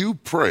 If you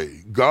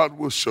pray, God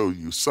will show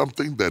you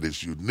something that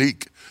is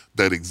unique,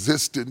 that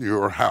exists in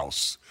your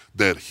house,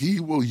 that he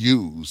will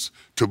use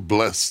to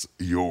bless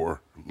your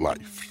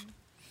life.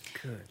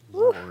 Good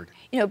Lord.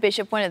 You know,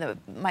 Bishop, one of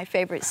my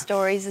favorite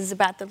stories is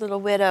about the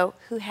little widow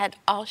who had,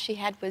 all she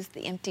had was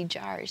the empty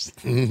jars.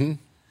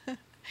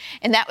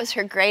 And that was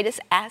her greatest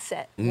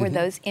asset, were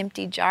those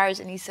empty jars.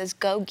 And he says,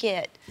 go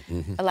get,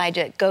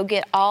 Elijah, go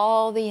get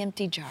all the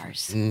empty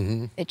jars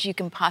that you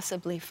can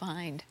possibly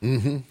find.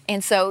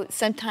 And so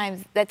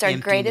sometimes that's our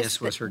Emptiness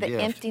greatest, was her the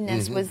gift.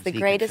 emptiness was the He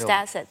could greatest fill it.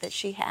 asset that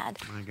she had.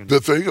 The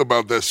thing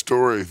about that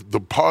story,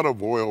 the pot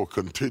of oil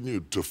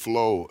continued to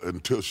flow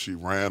until she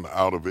ran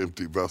out of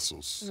empty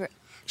vessels, Right.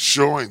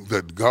 showing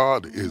that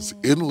God is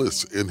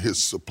endless in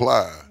his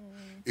supply.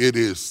 It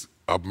is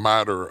a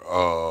matter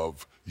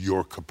of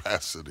your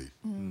capacity.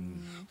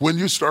 When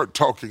you start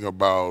talking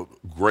about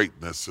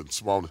greatness and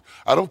smallness,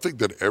 I don't think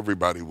that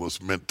everybody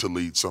was meant to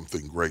lead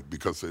something great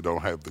because they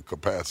don't have the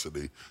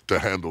capacity to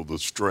handle the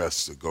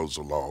stress that goes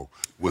along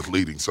with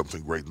leading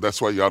something great. And that's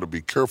why you ought to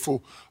be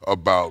careful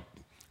about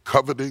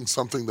coveting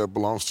something that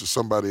belongs to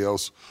somebody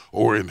else,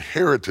 or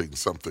inheriting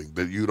something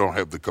that you don't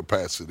have the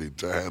capacity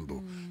to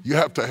handle. You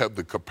have to have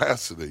the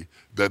capacity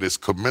that is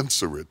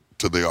commensurate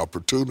to the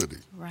opportunity.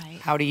 Right.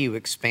 How do you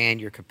expand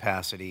your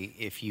capacity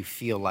if you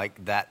feel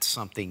like that's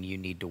something you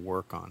need to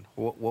work on?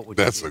 What would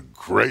you That's do? a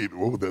great,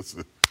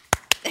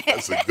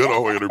 that's a good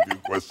old interview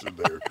question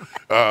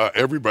there.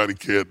 Everybody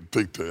can't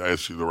think to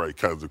ask you the right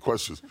kinds of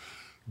questions.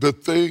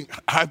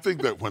 I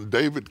think that when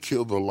David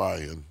killed the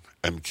lion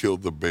and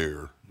killed the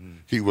bear,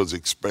 he was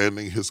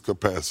expanding his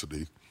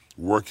capacity,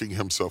 working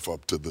himself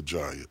up to the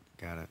giant.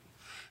 Got it.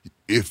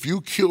 If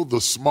you kill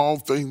the small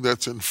thing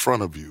that's in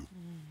front of you,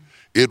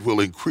 it will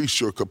increase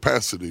your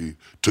capacity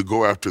to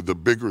go after the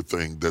bigger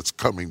thing that's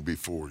coming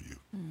before you.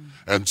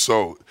 And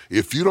so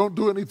if you don't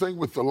do anything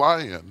with the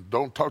lion,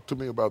 don't talk to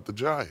me about the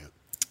giant.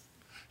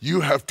 You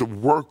have to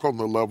work on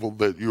the level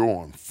that you're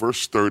on,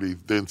 first 30,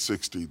 then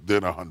 60,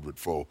 then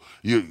 100-fold.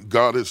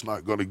 God is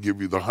not going to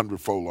give you the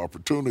 100-fold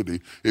opportunity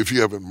if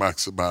you haven't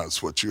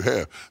maximized what you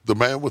have. The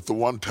man with the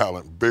one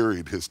talent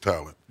buried his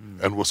talent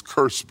and was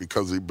cursed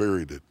because he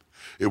buried it.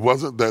 It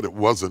wasn't that it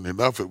wasn't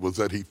enough, it was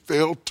that he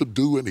failed to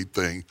do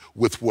anything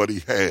with what he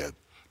had.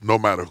 No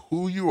matter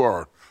who you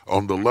are,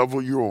 on the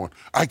level you're on.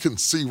 I can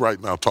see right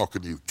now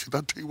talking to you. Can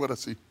I tell you what I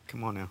see?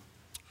 Come on now.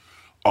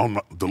 On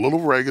the little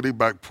raggedy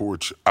back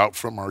porch out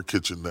from our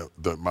kitchen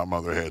that my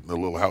mother had in the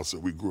little house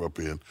that we grew up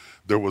in,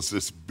 there was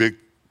this big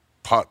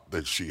pot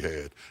that she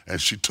had,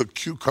 and she took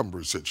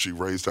cucumbers that she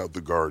raised out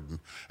the garden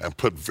and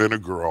put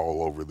vinegar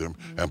all over them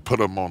and put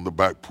them on the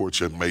back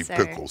porch and made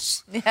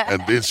pickles.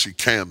 And then she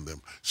canned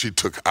them. She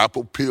took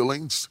apple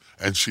peelings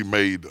and she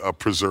made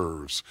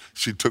preserves.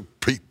 She took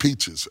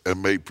peaches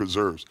and made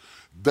preserves.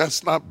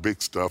 That's not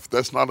big stuff.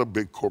 That's not a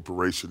big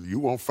corporation. You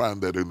won't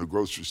find that in the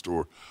grocery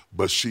store.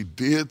 But she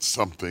did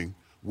something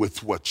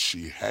with what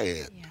she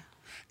had.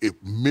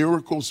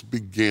 Miracles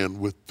begin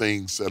with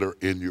things that are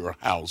in your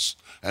house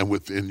and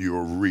within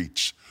your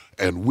reach.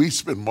 And we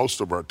spend most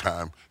of our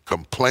time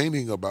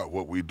complaining about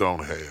what we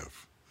don't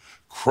have,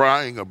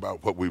 crying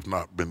about what we've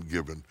not been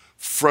given,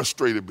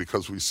 frustrated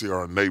because we see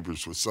our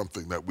neighbors with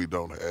something that we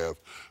don't have,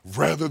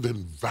 rather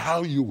than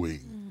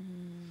valuing.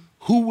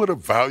 Who would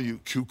have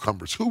valued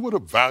cucumbers? Who would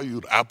have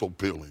valued apple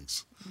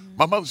peelings?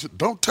 My mother said,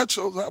 don't touch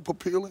those apple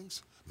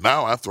peelings.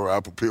 Now I throw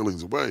apple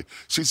peelings away.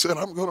 She said,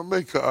 I'm going to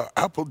make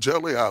apple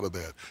jelly out of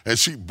that. And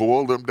she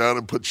boiled them down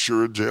and put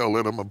Sure Gel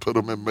in them and put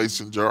them in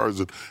mason jars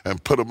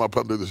and put them up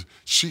under the...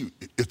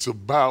 It's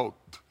about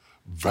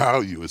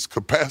value. It's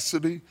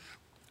capacity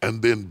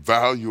and then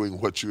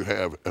valuing what you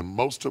have. And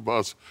most of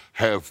us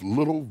have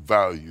little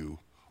value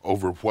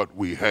over what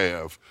we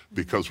have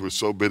because we're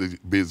so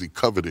busy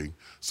coveting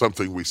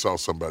something we saw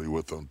somebody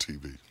with on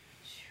TV.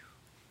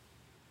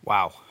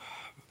 Wow.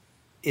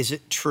 Is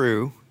it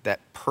true that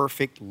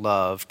perfect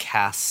love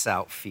casts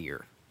out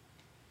fear?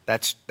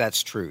 That's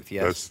truth,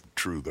 yes? That's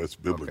true. That's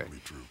biblically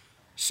true.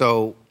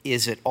 So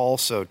is it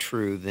also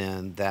true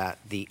then that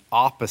the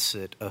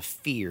opposite of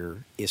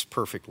fear is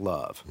perfect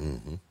love?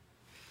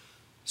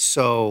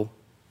 So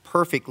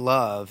perfect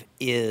love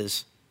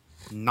is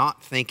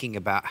not thinking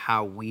about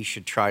how we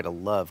should try to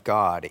love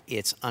God,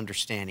 it's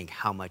understanding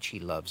how much he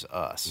loves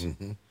us.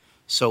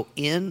 So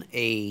in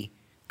a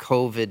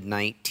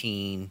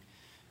COVID-19,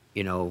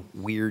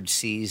 weird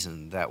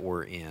season that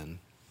we're in,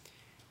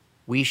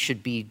 we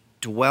should be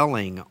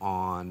dwelling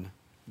on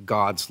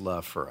God's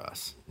love for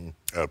us.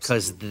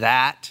 Because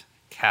that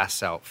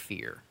casts out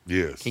fear.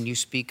 Yes. Can you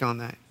speak on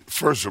that?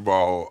 First of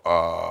all,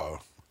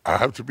 I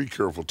have to be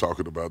careful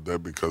talking about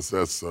that because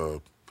that's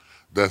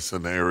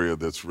an area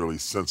that's really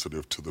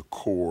sensitive to the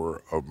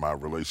core of my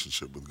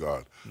relationship with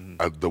God.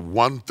 The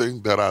one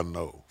thing that I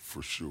know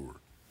for sure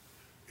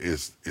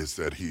is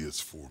that he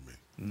is for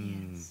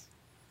me.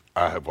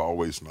 I have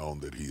always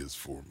known that he is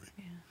for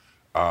me.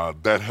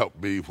 That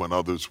helped me when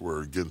others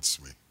were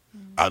against me.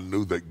 I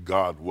knew that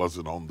God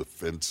wasn't on the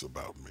fence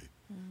about me,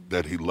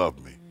 that he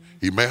loved me.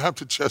 He may have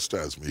to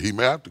chastise me. He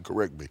may have to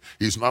correct me.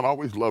 He's not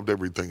always loved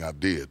everything I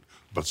did.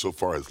 But so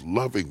far as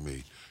loving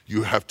me,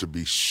 you have to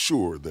be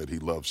sure that he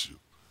loves you.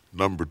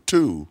 Number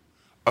two,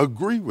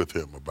 agree with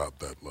him about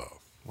that love.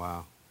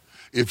 Wow.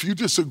 If you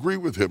disagree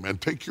with him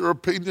and take your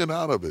opinion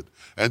out of it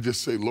and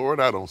just say, Lord,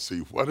 I don't see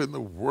what in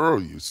the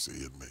world you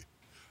see in me.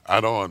 I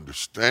don't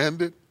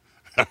understand it.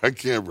 I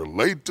can't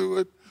relate to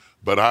it.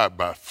 But I,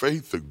 by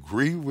faith,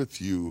 agree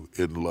with you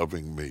in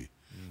loving me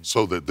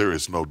so that there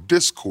is no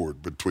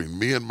discord between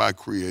me and my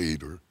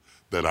Creator,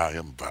 that I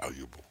am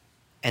valuable.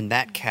 And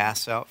that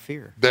casts out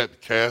fear.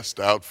 That casts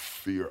out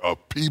fear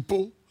of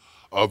people,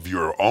 of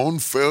your own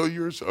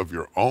failures, of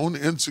your own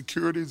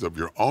insecurities, of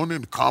your own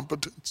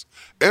incompetence.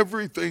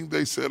 Everything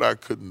they said I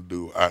couldn't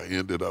do, I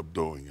ended up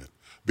doing it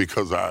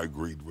because I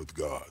agreed with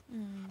God.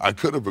 I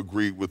could have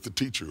agreed with the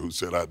teacher who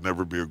said I'd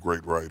never be a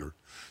great writer.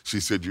 She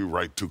said, you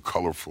write too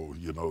colorful.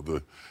 You know,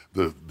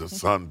 the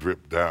sun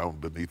dripped down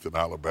beneath an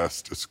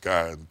alabaster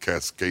sky and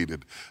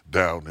cascaded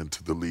down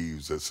into the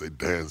leaves as they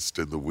danced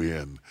in the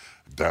wind,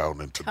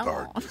 down into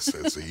darkness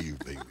as the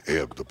evening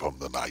ebbed upon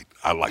the night.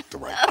 I like to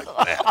write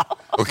like that.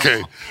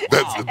 Okay?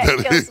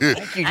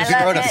 You just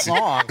wrote a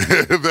song.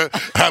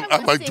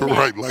 I like to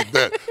write like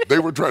that. They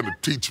were trying to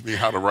teach me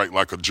how to write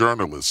like a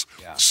journalist.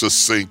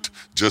 Succinct,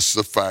 just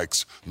the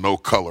facts, no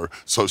color.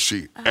 So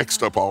she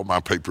X'd up all my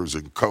papers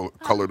and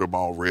colored them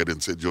all red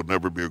and said, you'll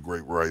never be a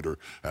great writer.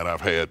 And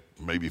I've had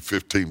maybe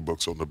 15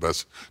 books on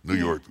the New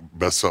York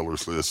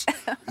bestsellers list.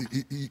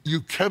 You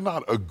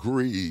cannot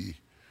agree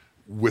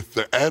with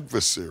the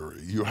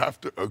adversary. You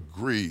have to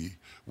agree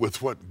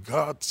with what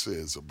God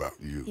says about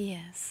you.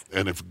 Yes.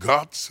 And if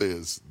God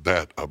says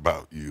that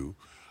about you,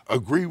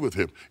 agree with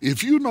him.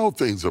 If you know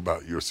things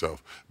about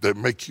yourself that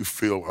make you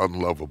feel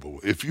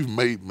unlovable, if you've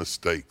made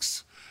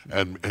mistakes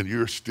and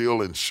you're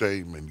still in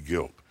shame and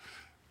guilt,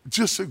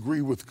 just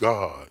agree with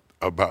God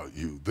about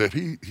you, that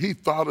he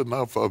thought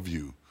enough of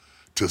you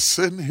to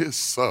send his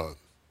son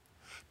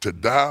to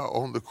die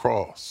on the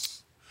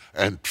cross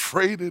and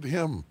traded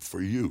him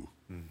for you,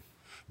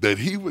 that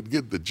he would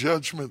get the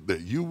judgment that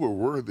you were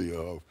worthy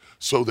of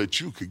so that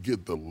you could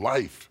get the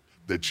life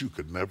that you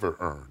could never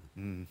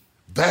earn.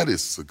 That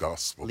is the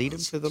gospel. Lead him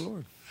to the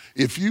Lord.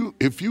 If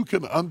you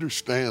can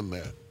understand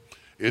that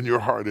in your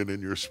heart and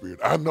in your spirit,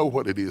 I know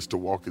what it is to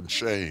walk in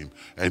shame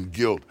and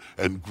guilt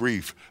and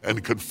grief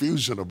and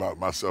confusion about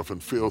myself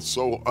and feel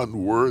so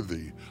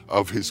unworthy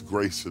of his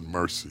grace and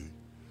mercy.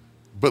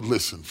 But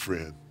listen,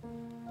 friend,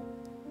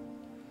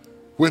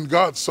 when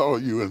God saw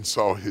you and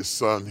saw his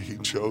son, he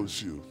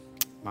chose you.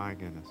 My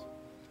goodness.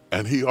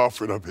 And he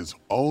offered up his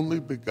only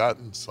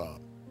begotten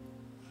son,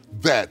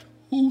 that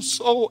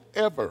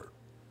whosoever,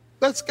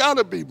 that's got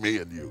to be me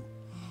and you,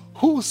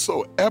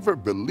 whosoever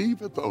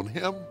believeth on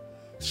him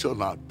shall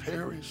not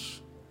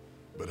perish,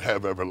 but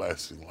have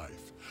everlasting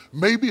life.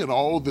 Maybe in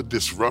all the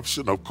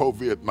disruption of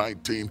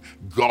COVID-19,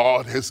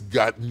 God has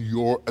gotten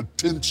your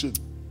attention.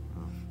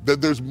 That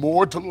there's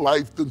more to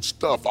life than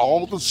stuff.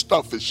 All the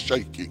stuff is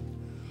shaking.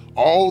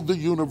 All the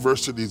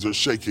universities are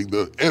shaking.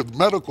 The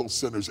medical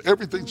centers,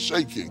 everything's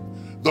shaking.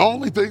 The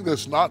only thing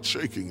that's not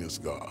shaking is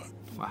God.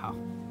 Wow.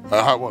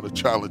 I want to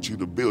challenge you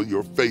to build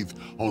your faith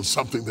on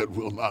something that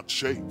will not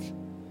shake.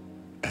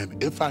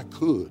 And if I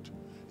could,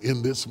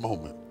 in this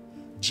moment,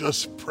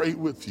 just pray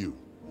with you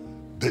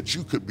that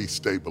you could be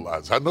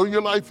stabilized. I know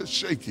your life is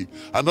shaky.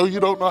 I know you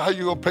don't know how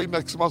you're going to pay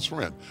next month's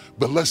rent,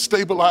 but let's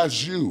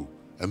stabilize you,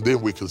 and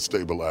then we can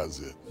stabilize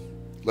it.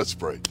 Let's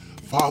pray.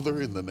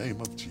 Father, in the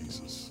name of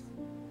Jesus,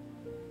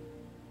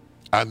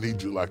 I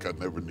need you like I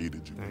never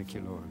needed you. Thank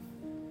you, Lord.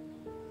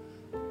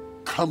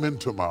 Come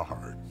into my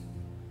heart.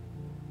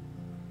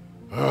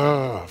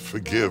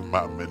 Forgive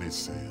my many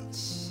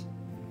sins.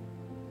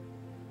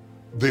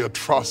 The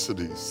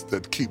atrocities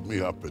that keep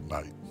me up at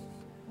night.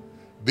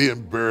 The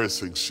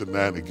embarrassing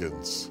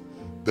shenanigans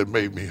that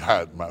made me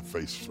hide my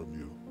face from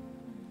you.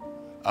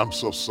 I'm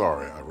so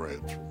sorry I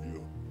ran from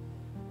you.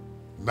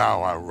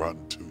 Now I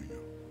run to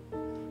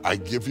you. I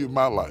give you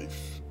my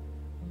life.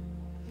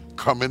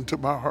 Come into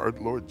my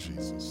heart, Lord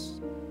Jesus,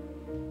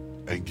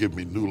 and give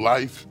me new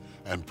life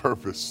and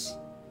purpose,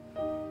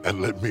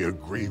 and let me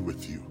agree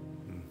with you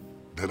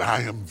that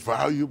I am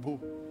valuable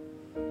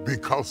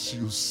because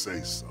you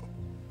say so.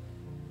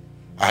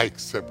 I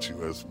accept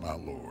you as my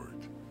Lord.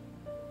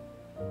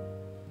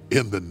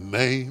 In the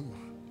name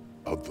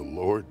of the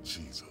Lord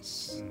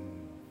Jesus,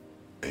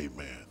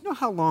 amen. You know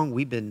how long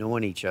we've been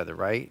knowing each other,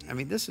 right? I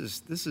mean, this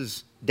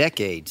is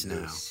decades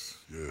now.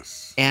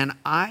 Yes. And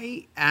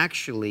I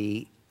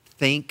actually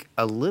think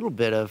a little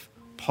bit of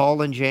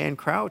Paul and Jan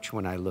Crouch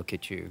when I look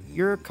at you.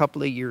 You're a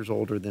couple of years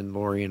older than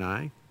Lori and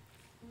I,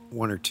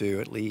 one or two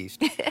at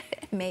least.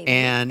 Maybe.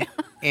 And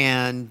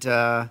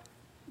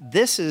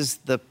this is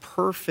the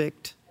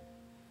perfect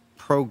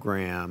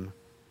program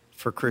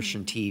for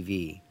Christian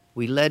TV.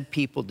 We led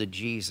people to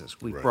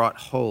Jesus. We brought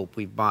hope.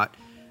 We brought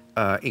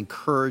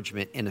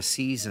encouragement in a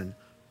season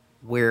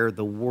where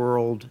the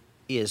world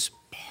is,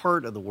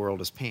 part of the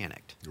world is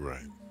panicked.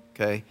 Right.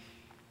 Okay?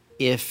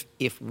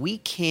 If we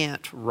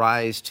can't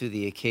rise to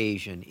the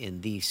occasion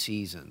in these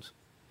seasons,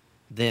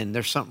 then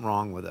there's something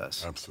wrong with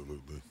us.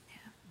 Absolutely.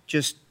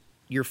 Just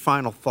your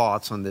final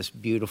thoughts on this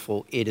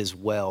beautiful It Is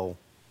Well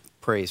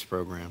praise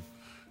program.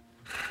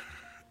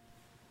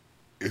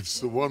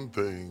 It's the one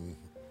thing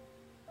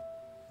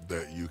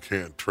that you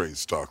can't trade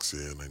stocks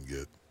in and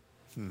get.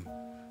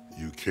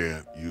 You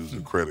can't use a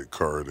credit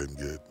card and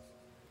get.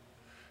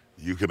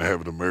 You can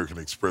have an American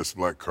Express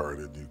Black Card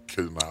and you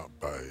cannot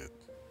buy it.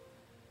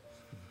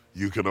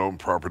 You can own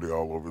property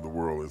all over the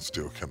world and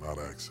still cannot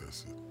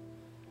access it.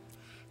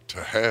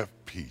 To have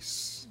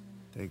peace.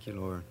 Thank you,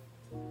 Lord.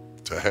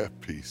 To have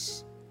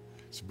peace.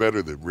 It's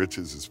better than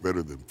riches. It's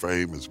better than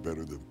fame. It's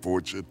better than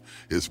fortune.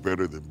 It's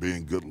better than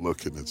being good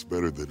looking. It's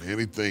better than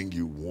anything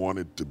you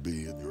wanted to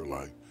be in your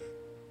life.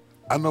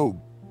 I know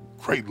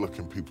great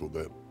looking people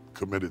that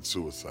committed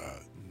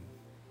suicide.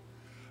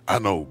 I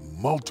know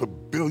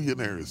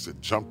multi-billionaires that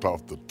jumped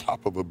off the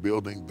top of a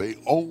building they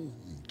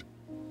owned.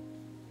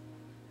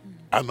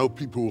 I know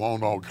people who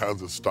own all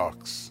kinds of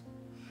stocks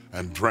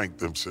and drank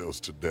themselves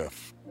to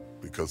death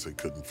because they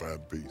couldn't find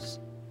peace.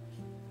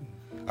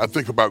 I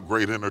think about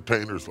great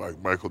entertainers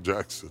like Michael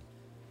Jackson.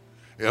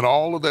 And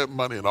all of that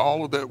money and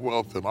all of that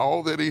wealth and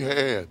all that he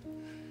had,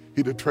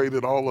 he'd have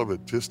traded all of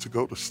it just to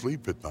go to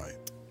sleep at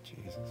night.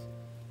 Jesus.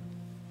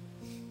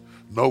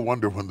 No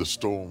wonder when the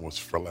storm was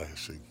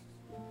flashing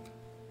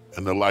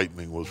and the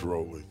lightning was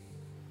rolling,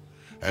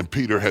 and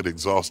Peter had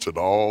exhausted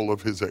all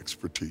of his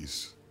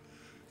expertise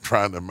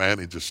trying to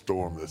manage a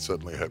storm that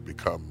suddenly had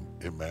become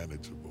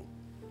unmanageable.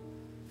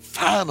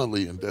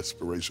 Finally, in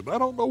desperation, I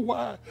don't know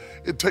why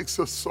it takes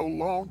us so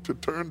long to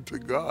turn to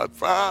God.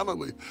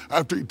 Finally,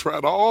 after he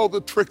tried all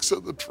the tricks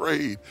of the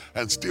trade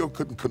and still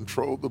couldn't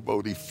control the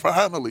boat, he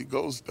finally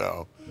goes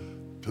down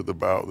to the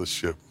bow of the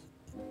ship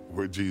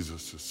where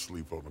Jesus is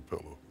asleep on a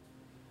pillow.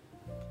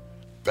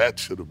 That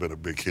should have been a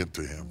big hint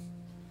to him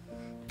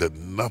that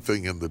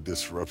nothing in the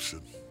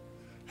disruption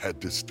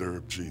had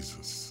disturbed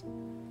Jesus.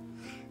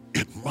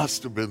 It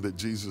must have been that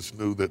Jesus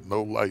knew that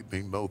no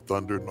lightning, no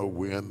thunder, no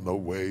wind, no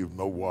wave,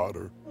 no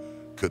water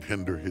could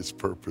hinder his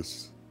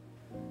purpose.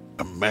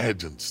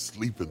 Imagine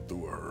sleeping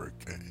through a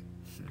hurricane.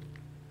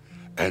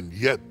 And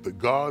yet the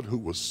God who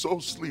was so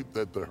asleep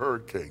that the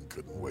hurricane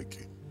couldn't wake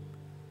him,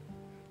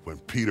 when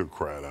Peter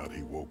cried out,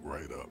 he woke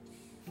right up.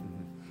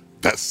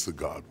 That's the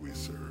God we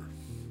serve,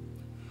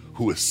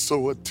 who is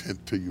so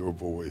attentive to your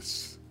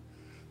voice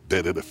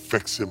that it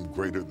affects him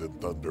greater than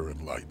thunder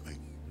and lightning.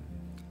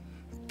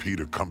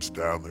 Peter comes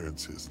down there and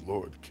says,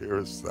 Lord,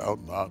 carest thou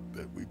not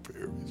that we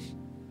perish?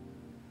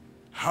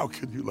 How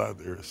can you lie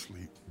there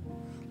asleep?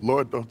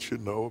 Lord, don't you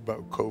know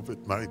about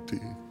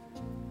COVID-19?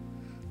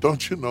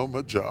 Don't you know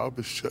my job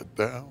is shut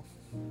down?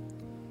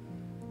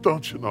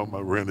 Don't you know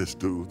my rent is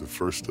due the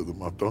first of the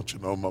month? Don't you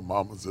know my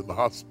mama's in the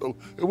hospital?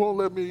 It won't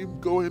let me even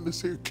go in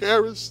this here.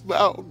 Carest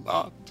thou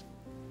not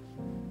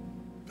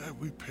that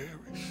we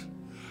perish?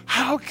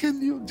 How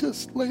can you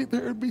just lay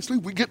there and be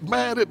asleep? We get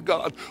mad at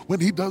God when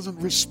he doesn't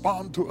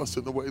respond to us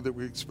in the way that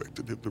we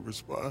expected him to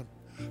respond.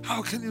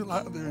 How can you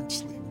lie there and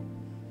sleep?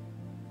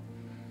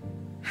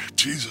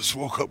 Jesus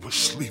woke up with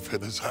sleep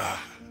in his eye.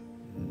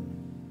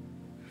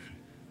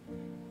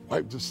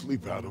 Wiped the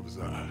sleep out of his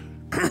eye.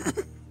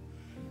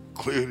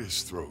 Cleared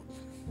his throat.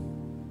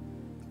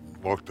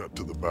 Walked up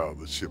to the bow of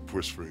the ship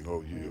whispering,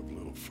 oh, ye of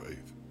little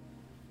faith.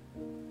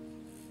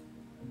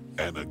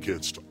 And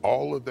against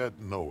all of that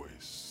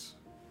noise,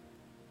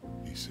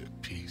 he said,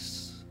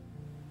 peace,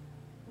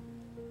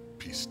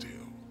 peace still.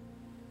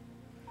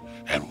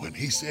 And when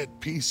he said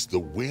peace, the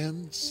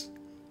winds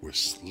were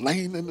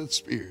slain in the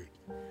spirit,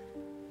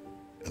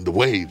 and the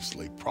waves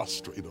lay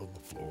prostrate on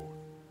the floor.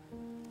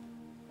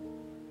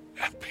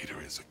 And Peter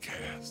is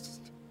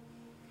aghast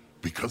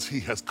because he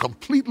has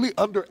completely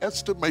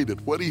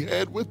underestimated what he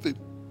had with him.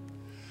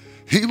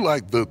 He,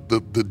 like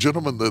the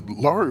gentleman that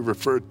Laurie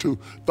referred to,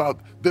 thought,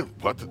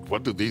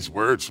 what do these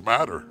words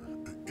matter?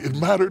 It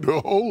mattered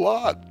a whole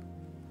lot.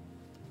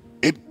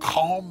 It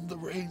calmed the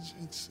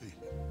raging sea.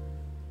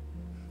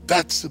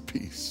 That's the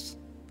peace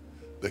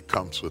that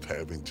comes with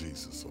having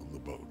Jesus on the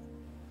boat.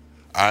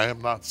 I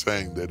am not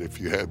saying that if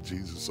you have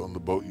Jesus on the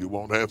boat, you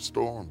won't have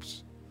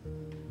storms.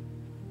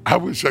 I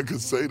wish I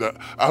could say that.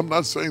 I'm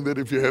not saying that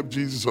if you have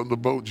Jesus on the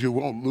boat, you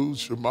won't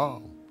lose your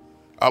mom.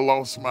 I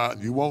lost mine.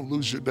 You won't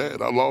lose your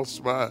dad. I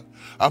lost mine.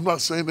 I'm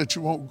not saying that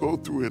you won't go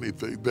through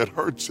anything that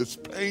hurts, it's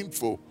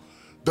painful,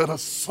 that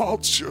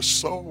assaults your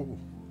soul.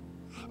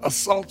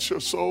 Assaults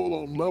your soul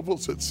on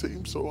levels that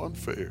seem so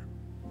unfair.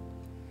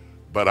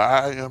 But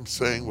I am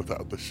saying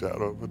without the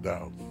shadow of a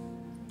doubt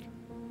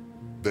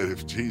that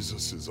if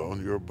Jesus is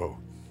on your boat,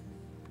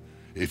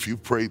 if you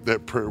prayed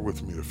that prayer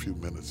with me a few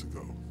minutes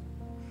ago,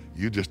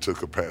 you just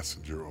took a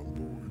passenger on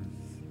board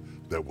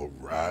that will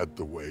ride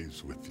the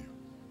waves with you.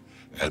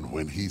 And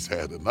when he's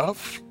had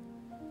enough,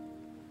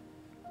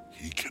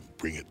 he can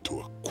bring it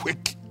to a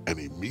quick and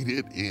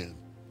immediate end.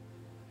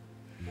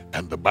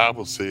 And the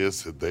Bible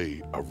says that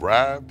they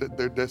arrived at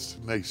their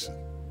destination.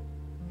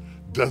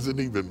 Doesn't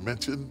even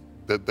mention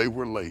that they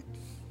were late.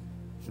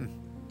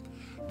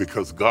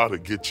 Because God will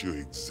get you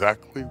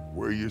exactly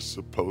where you're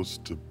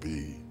supposed to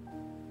be,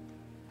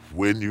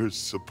 when you're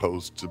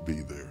supposed to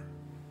be there.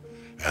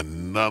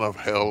 And none of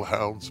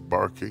hellhounds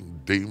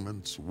barking,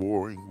 demons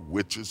warring,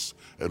 witches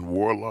and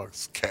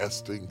warlocks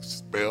casting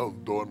spells,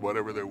 doing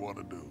whatever they want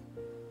to do.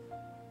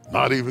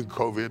 Not even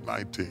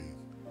COVID-19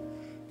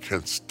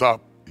 can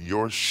stop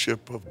your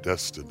ship of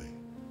destiny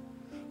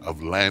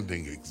of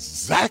landing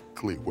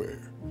exactly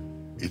where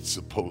it's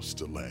supposed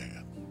to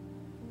land,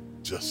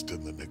 just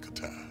in the nick of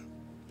time.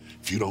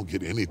 If you don't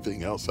get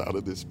anything else out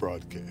of this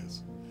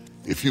broadcast,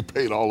 if you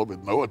paid all of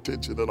it no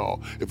attention at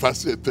all, if I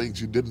said things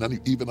you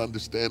didn't even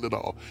understand at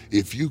all,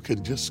 if you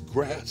can just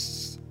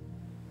grasp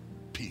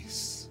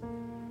peace,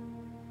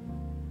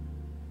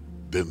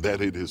 then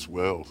that it is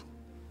well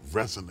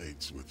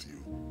resonates with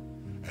you.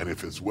 And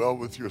if it's well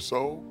with your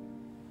soul,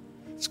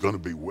 It's going to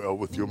be well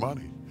with your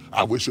money.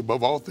 I wish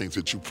above all things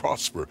that you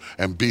prosper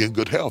and be in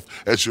good health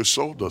as your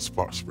soul does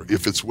prosper.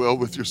 If it's well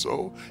with your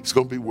soul, it's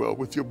going to be well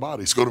with your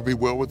body. It's going to be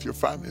well with your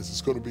finances.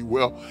 It's going to be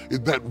well.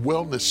 That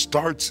wellness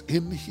starts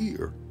in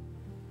here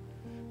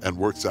and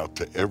works out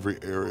to every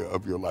area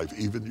of your life,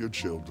 even your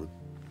children,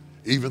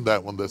 even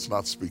that one that's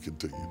not speaking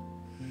to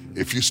you.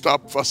 If you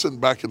stop fussing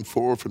back and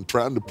forth and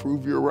trying to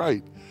prove you're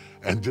right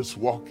and just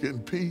walk in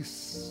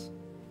peace,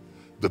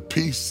 the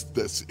peace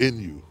that's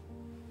in you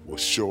will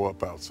show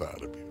up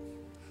outside of you.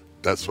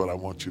 That's what I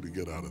want you to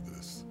get out of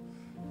this.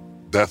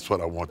 That's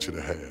what I want you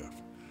to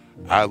have.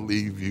 I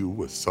leave you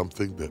with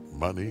something that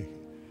money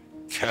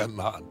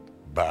cannot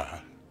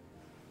buy,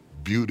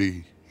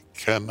 beauty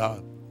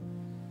cannot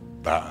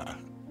buy,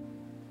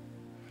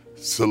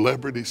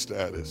 celebrity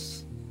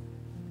status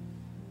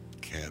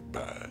can't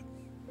buy it.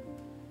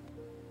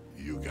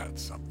 You got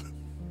something.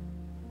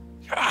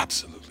 You're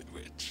absolutely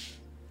rich.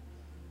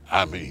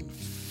 I mean,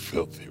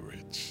 filthy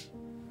rich.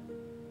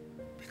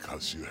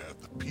 Because you have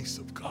the peace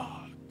of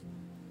God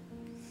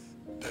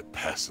that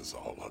passes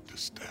all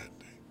understanding.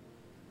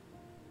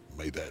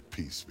 May that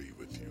peace be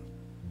with you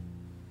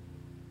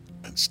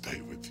and stay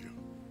with you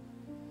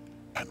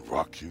and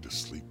rock you to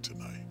sleep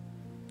tonight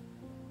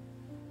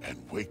and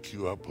wake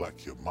you up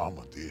like your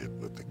mama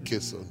did with a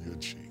kiss on your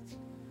cheek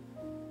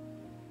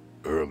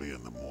early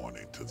in the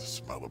morning to the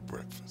smell of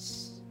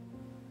breakfast.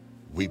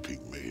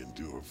 Weeping may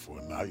endure for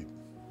a night,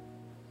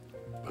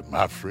 but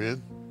my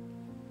friend,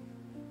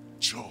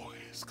 joy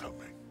is coming.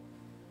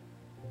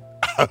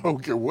 I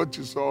don't care what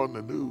you saw in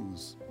the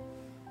news.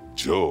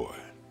 Joy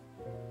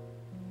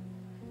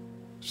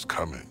is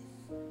coming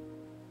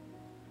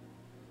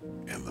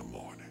in the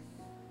morning.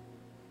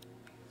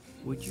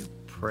 Would you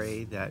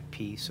pray that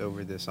peace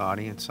over this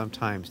audience?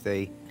 Sometimes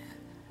they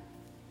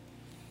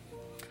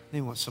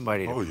want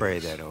somebody to pray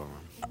that over them.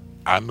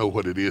 I know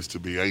what it is to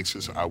be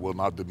anxious. I will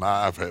not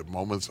deny I've had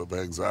moments of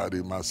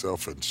anxiety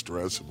myself and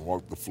stress and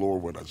walked the floor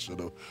when I should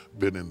have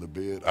been in the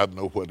bed. I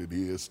know what it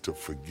is to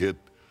forget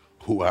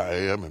who I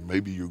am, and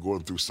maybe you're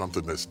going through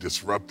something that's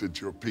disrupted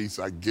your peace.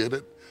 I get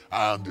it.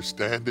 I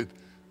understand it.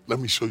 Let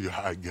me show you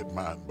how I get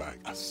mine back.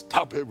 I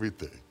stop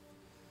everything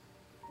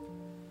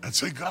and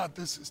say, God,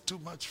 this is too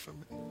much for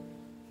me.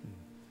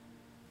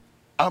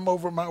 I'm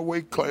over my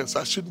weight class.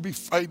 I shouldn't be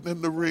fighting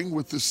in the ring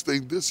with this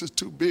thing. This is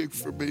too big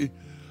for me.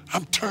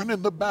 I'm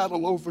turning the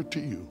battle over to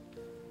you.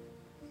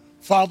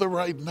 Father,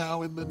 right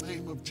now, in the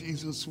name of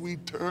Jesus, we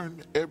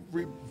turn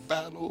every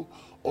battle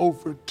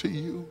over to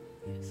you.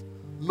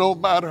 No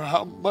matter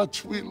how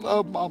much we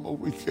love Mama,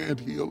 we can't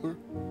heal her.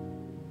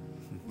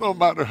 No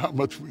matter how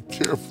much we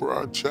care for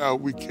our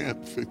child, we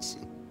can't fix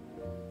it.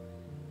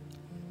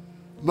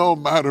 No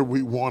matter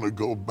we want to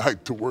go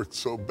back to work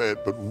so bad,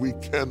 but we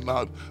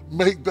cannot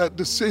make that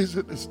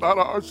decision. It's not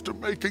ours to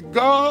make it.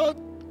 God,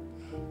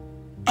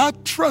 I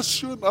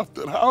trust you enough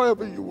that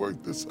however you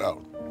work this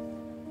out,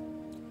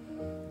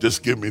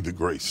 just give me the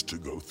grace to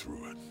go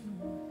through it.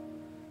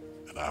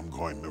 And I'm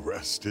going to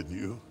rest in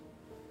you.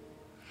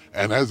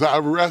 And as I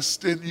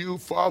rest in you,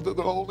 Father,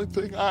 the only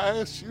thing I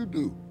ask you to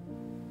do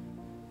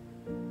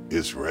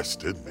is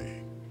rest in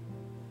me.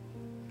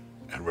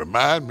 And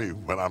remind me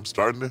when I'm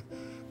starting to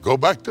go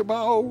back to my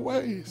old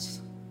ways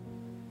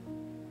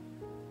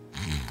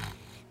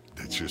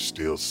that you're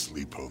still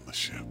asleep on the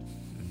ship.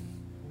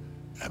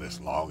 And as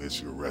long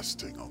as you're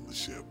resting on the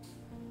ship,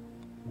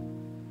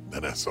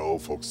 then as the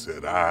old folks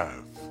said,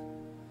 I've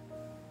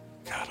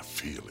got a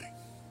feeling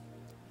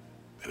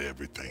that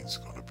everything's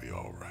going to be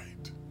all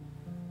right.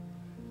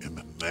 In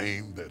the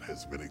name that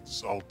has been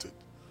exalted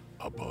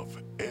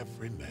above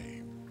every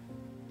name,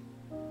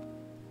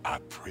 I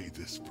pray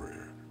this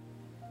prayer.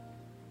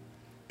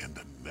 In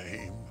the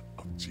name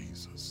of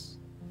Jesus,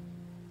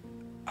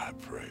 I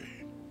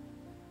pray.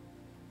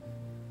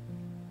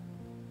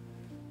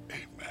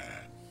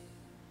 Amen.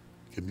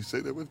 Can you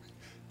say that with me?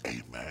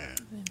 Amen.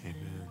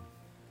 Amen.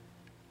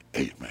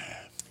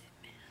 Amen.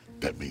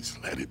 That means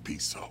let it be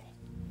so.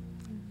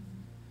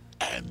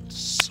 And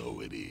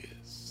so it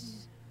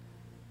is.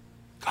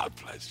 God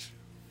bless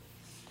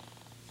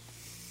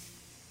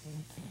you.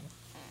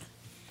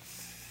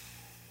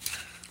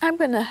 I'm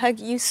going to hug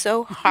you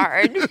so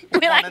hard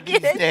when I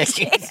get a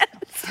chance.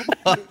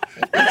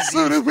 As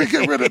soon as we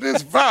get rid of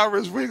this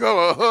virus, we're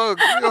going to hug.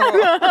 I'm going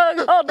to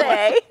hug all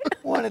day.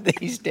 One of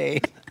these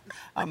days,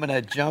 I'm going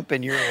to jump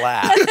in your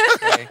lap.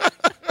 Okay?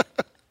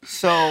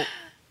 So,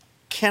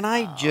 can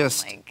I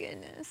just, Oh, my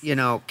goodness.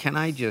 can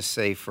I just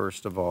say,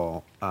 first of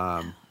all,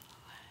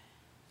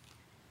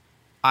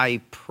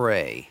 I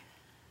pray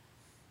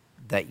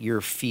that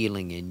you're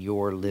feeling in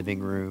your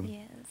living room,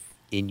 Yes.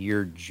 in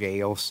your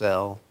jail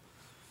cell,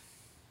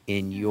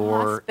 in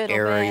your Hospital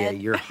area,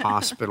 bed. your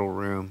hospital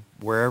room,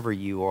 wherever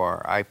you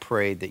are, I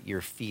pray that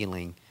you're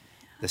feeling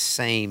the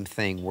same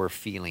thing we're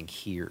feeling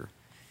here.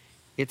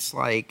 It's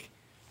like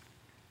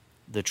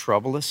the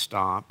trouble has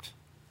stopped.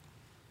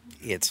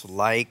 It's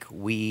like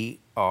we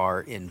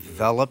are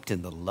enveloped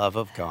in the love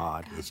of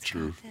God. That's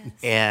true.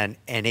 And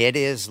it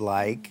is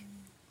like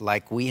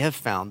we have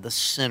found the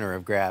center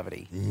of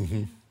gravity.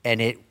 Mm-hmm.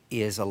 And it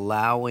is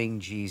allowing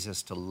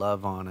Jesus to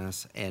love on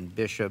us. And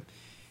Bishop,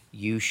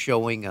 you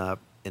showing up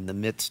in the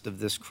midst of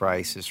this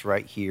crisis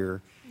right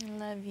here.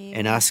 Love you.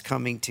 And us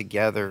coming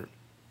together,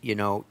 you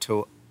know,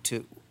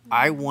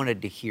 I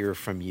wanted to hear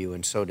from you,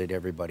 and so did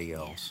everybody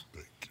else.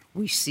 Thank you.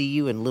 We see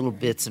you in little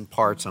bits and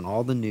parts on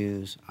all the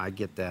news. I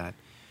get that.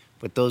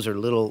 But those are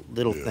little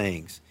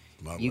things.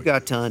 Not You like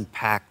got this. to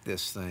unpack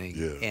this thing.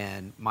 Yeah.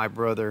 And my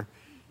brother,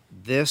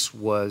 this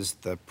was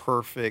the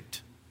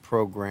perfect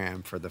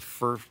program for the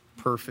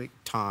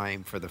perfect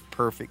time, for the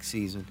perfect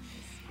season.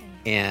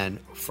 And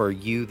for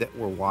you that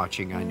were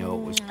watching, I know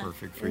it was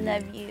perfect for you.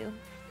 Love you.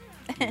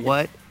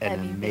 What an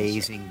Love you,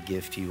 amazing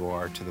gift you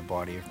are to the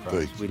body of Christ.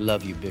 Thank you. We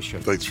love you,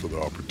 Bishop. Thanks for the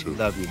opportunity.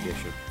 Love you,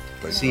 Bishop.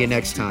 Thank See you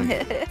next time.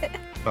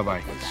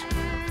 Bye-bye.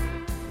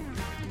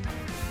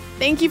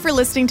 Thank you for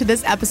listening to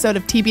this episode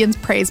of TBN's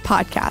Praise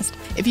Podcast.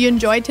 If you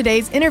enjoyed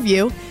today's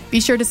interview,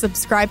 be sure to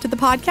subscribe to the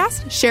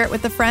podcast, share it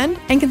with a friend,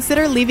 and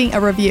consider leaving a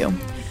review.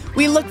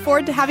 We look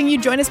forward to having you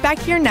join us back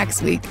here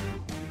next week.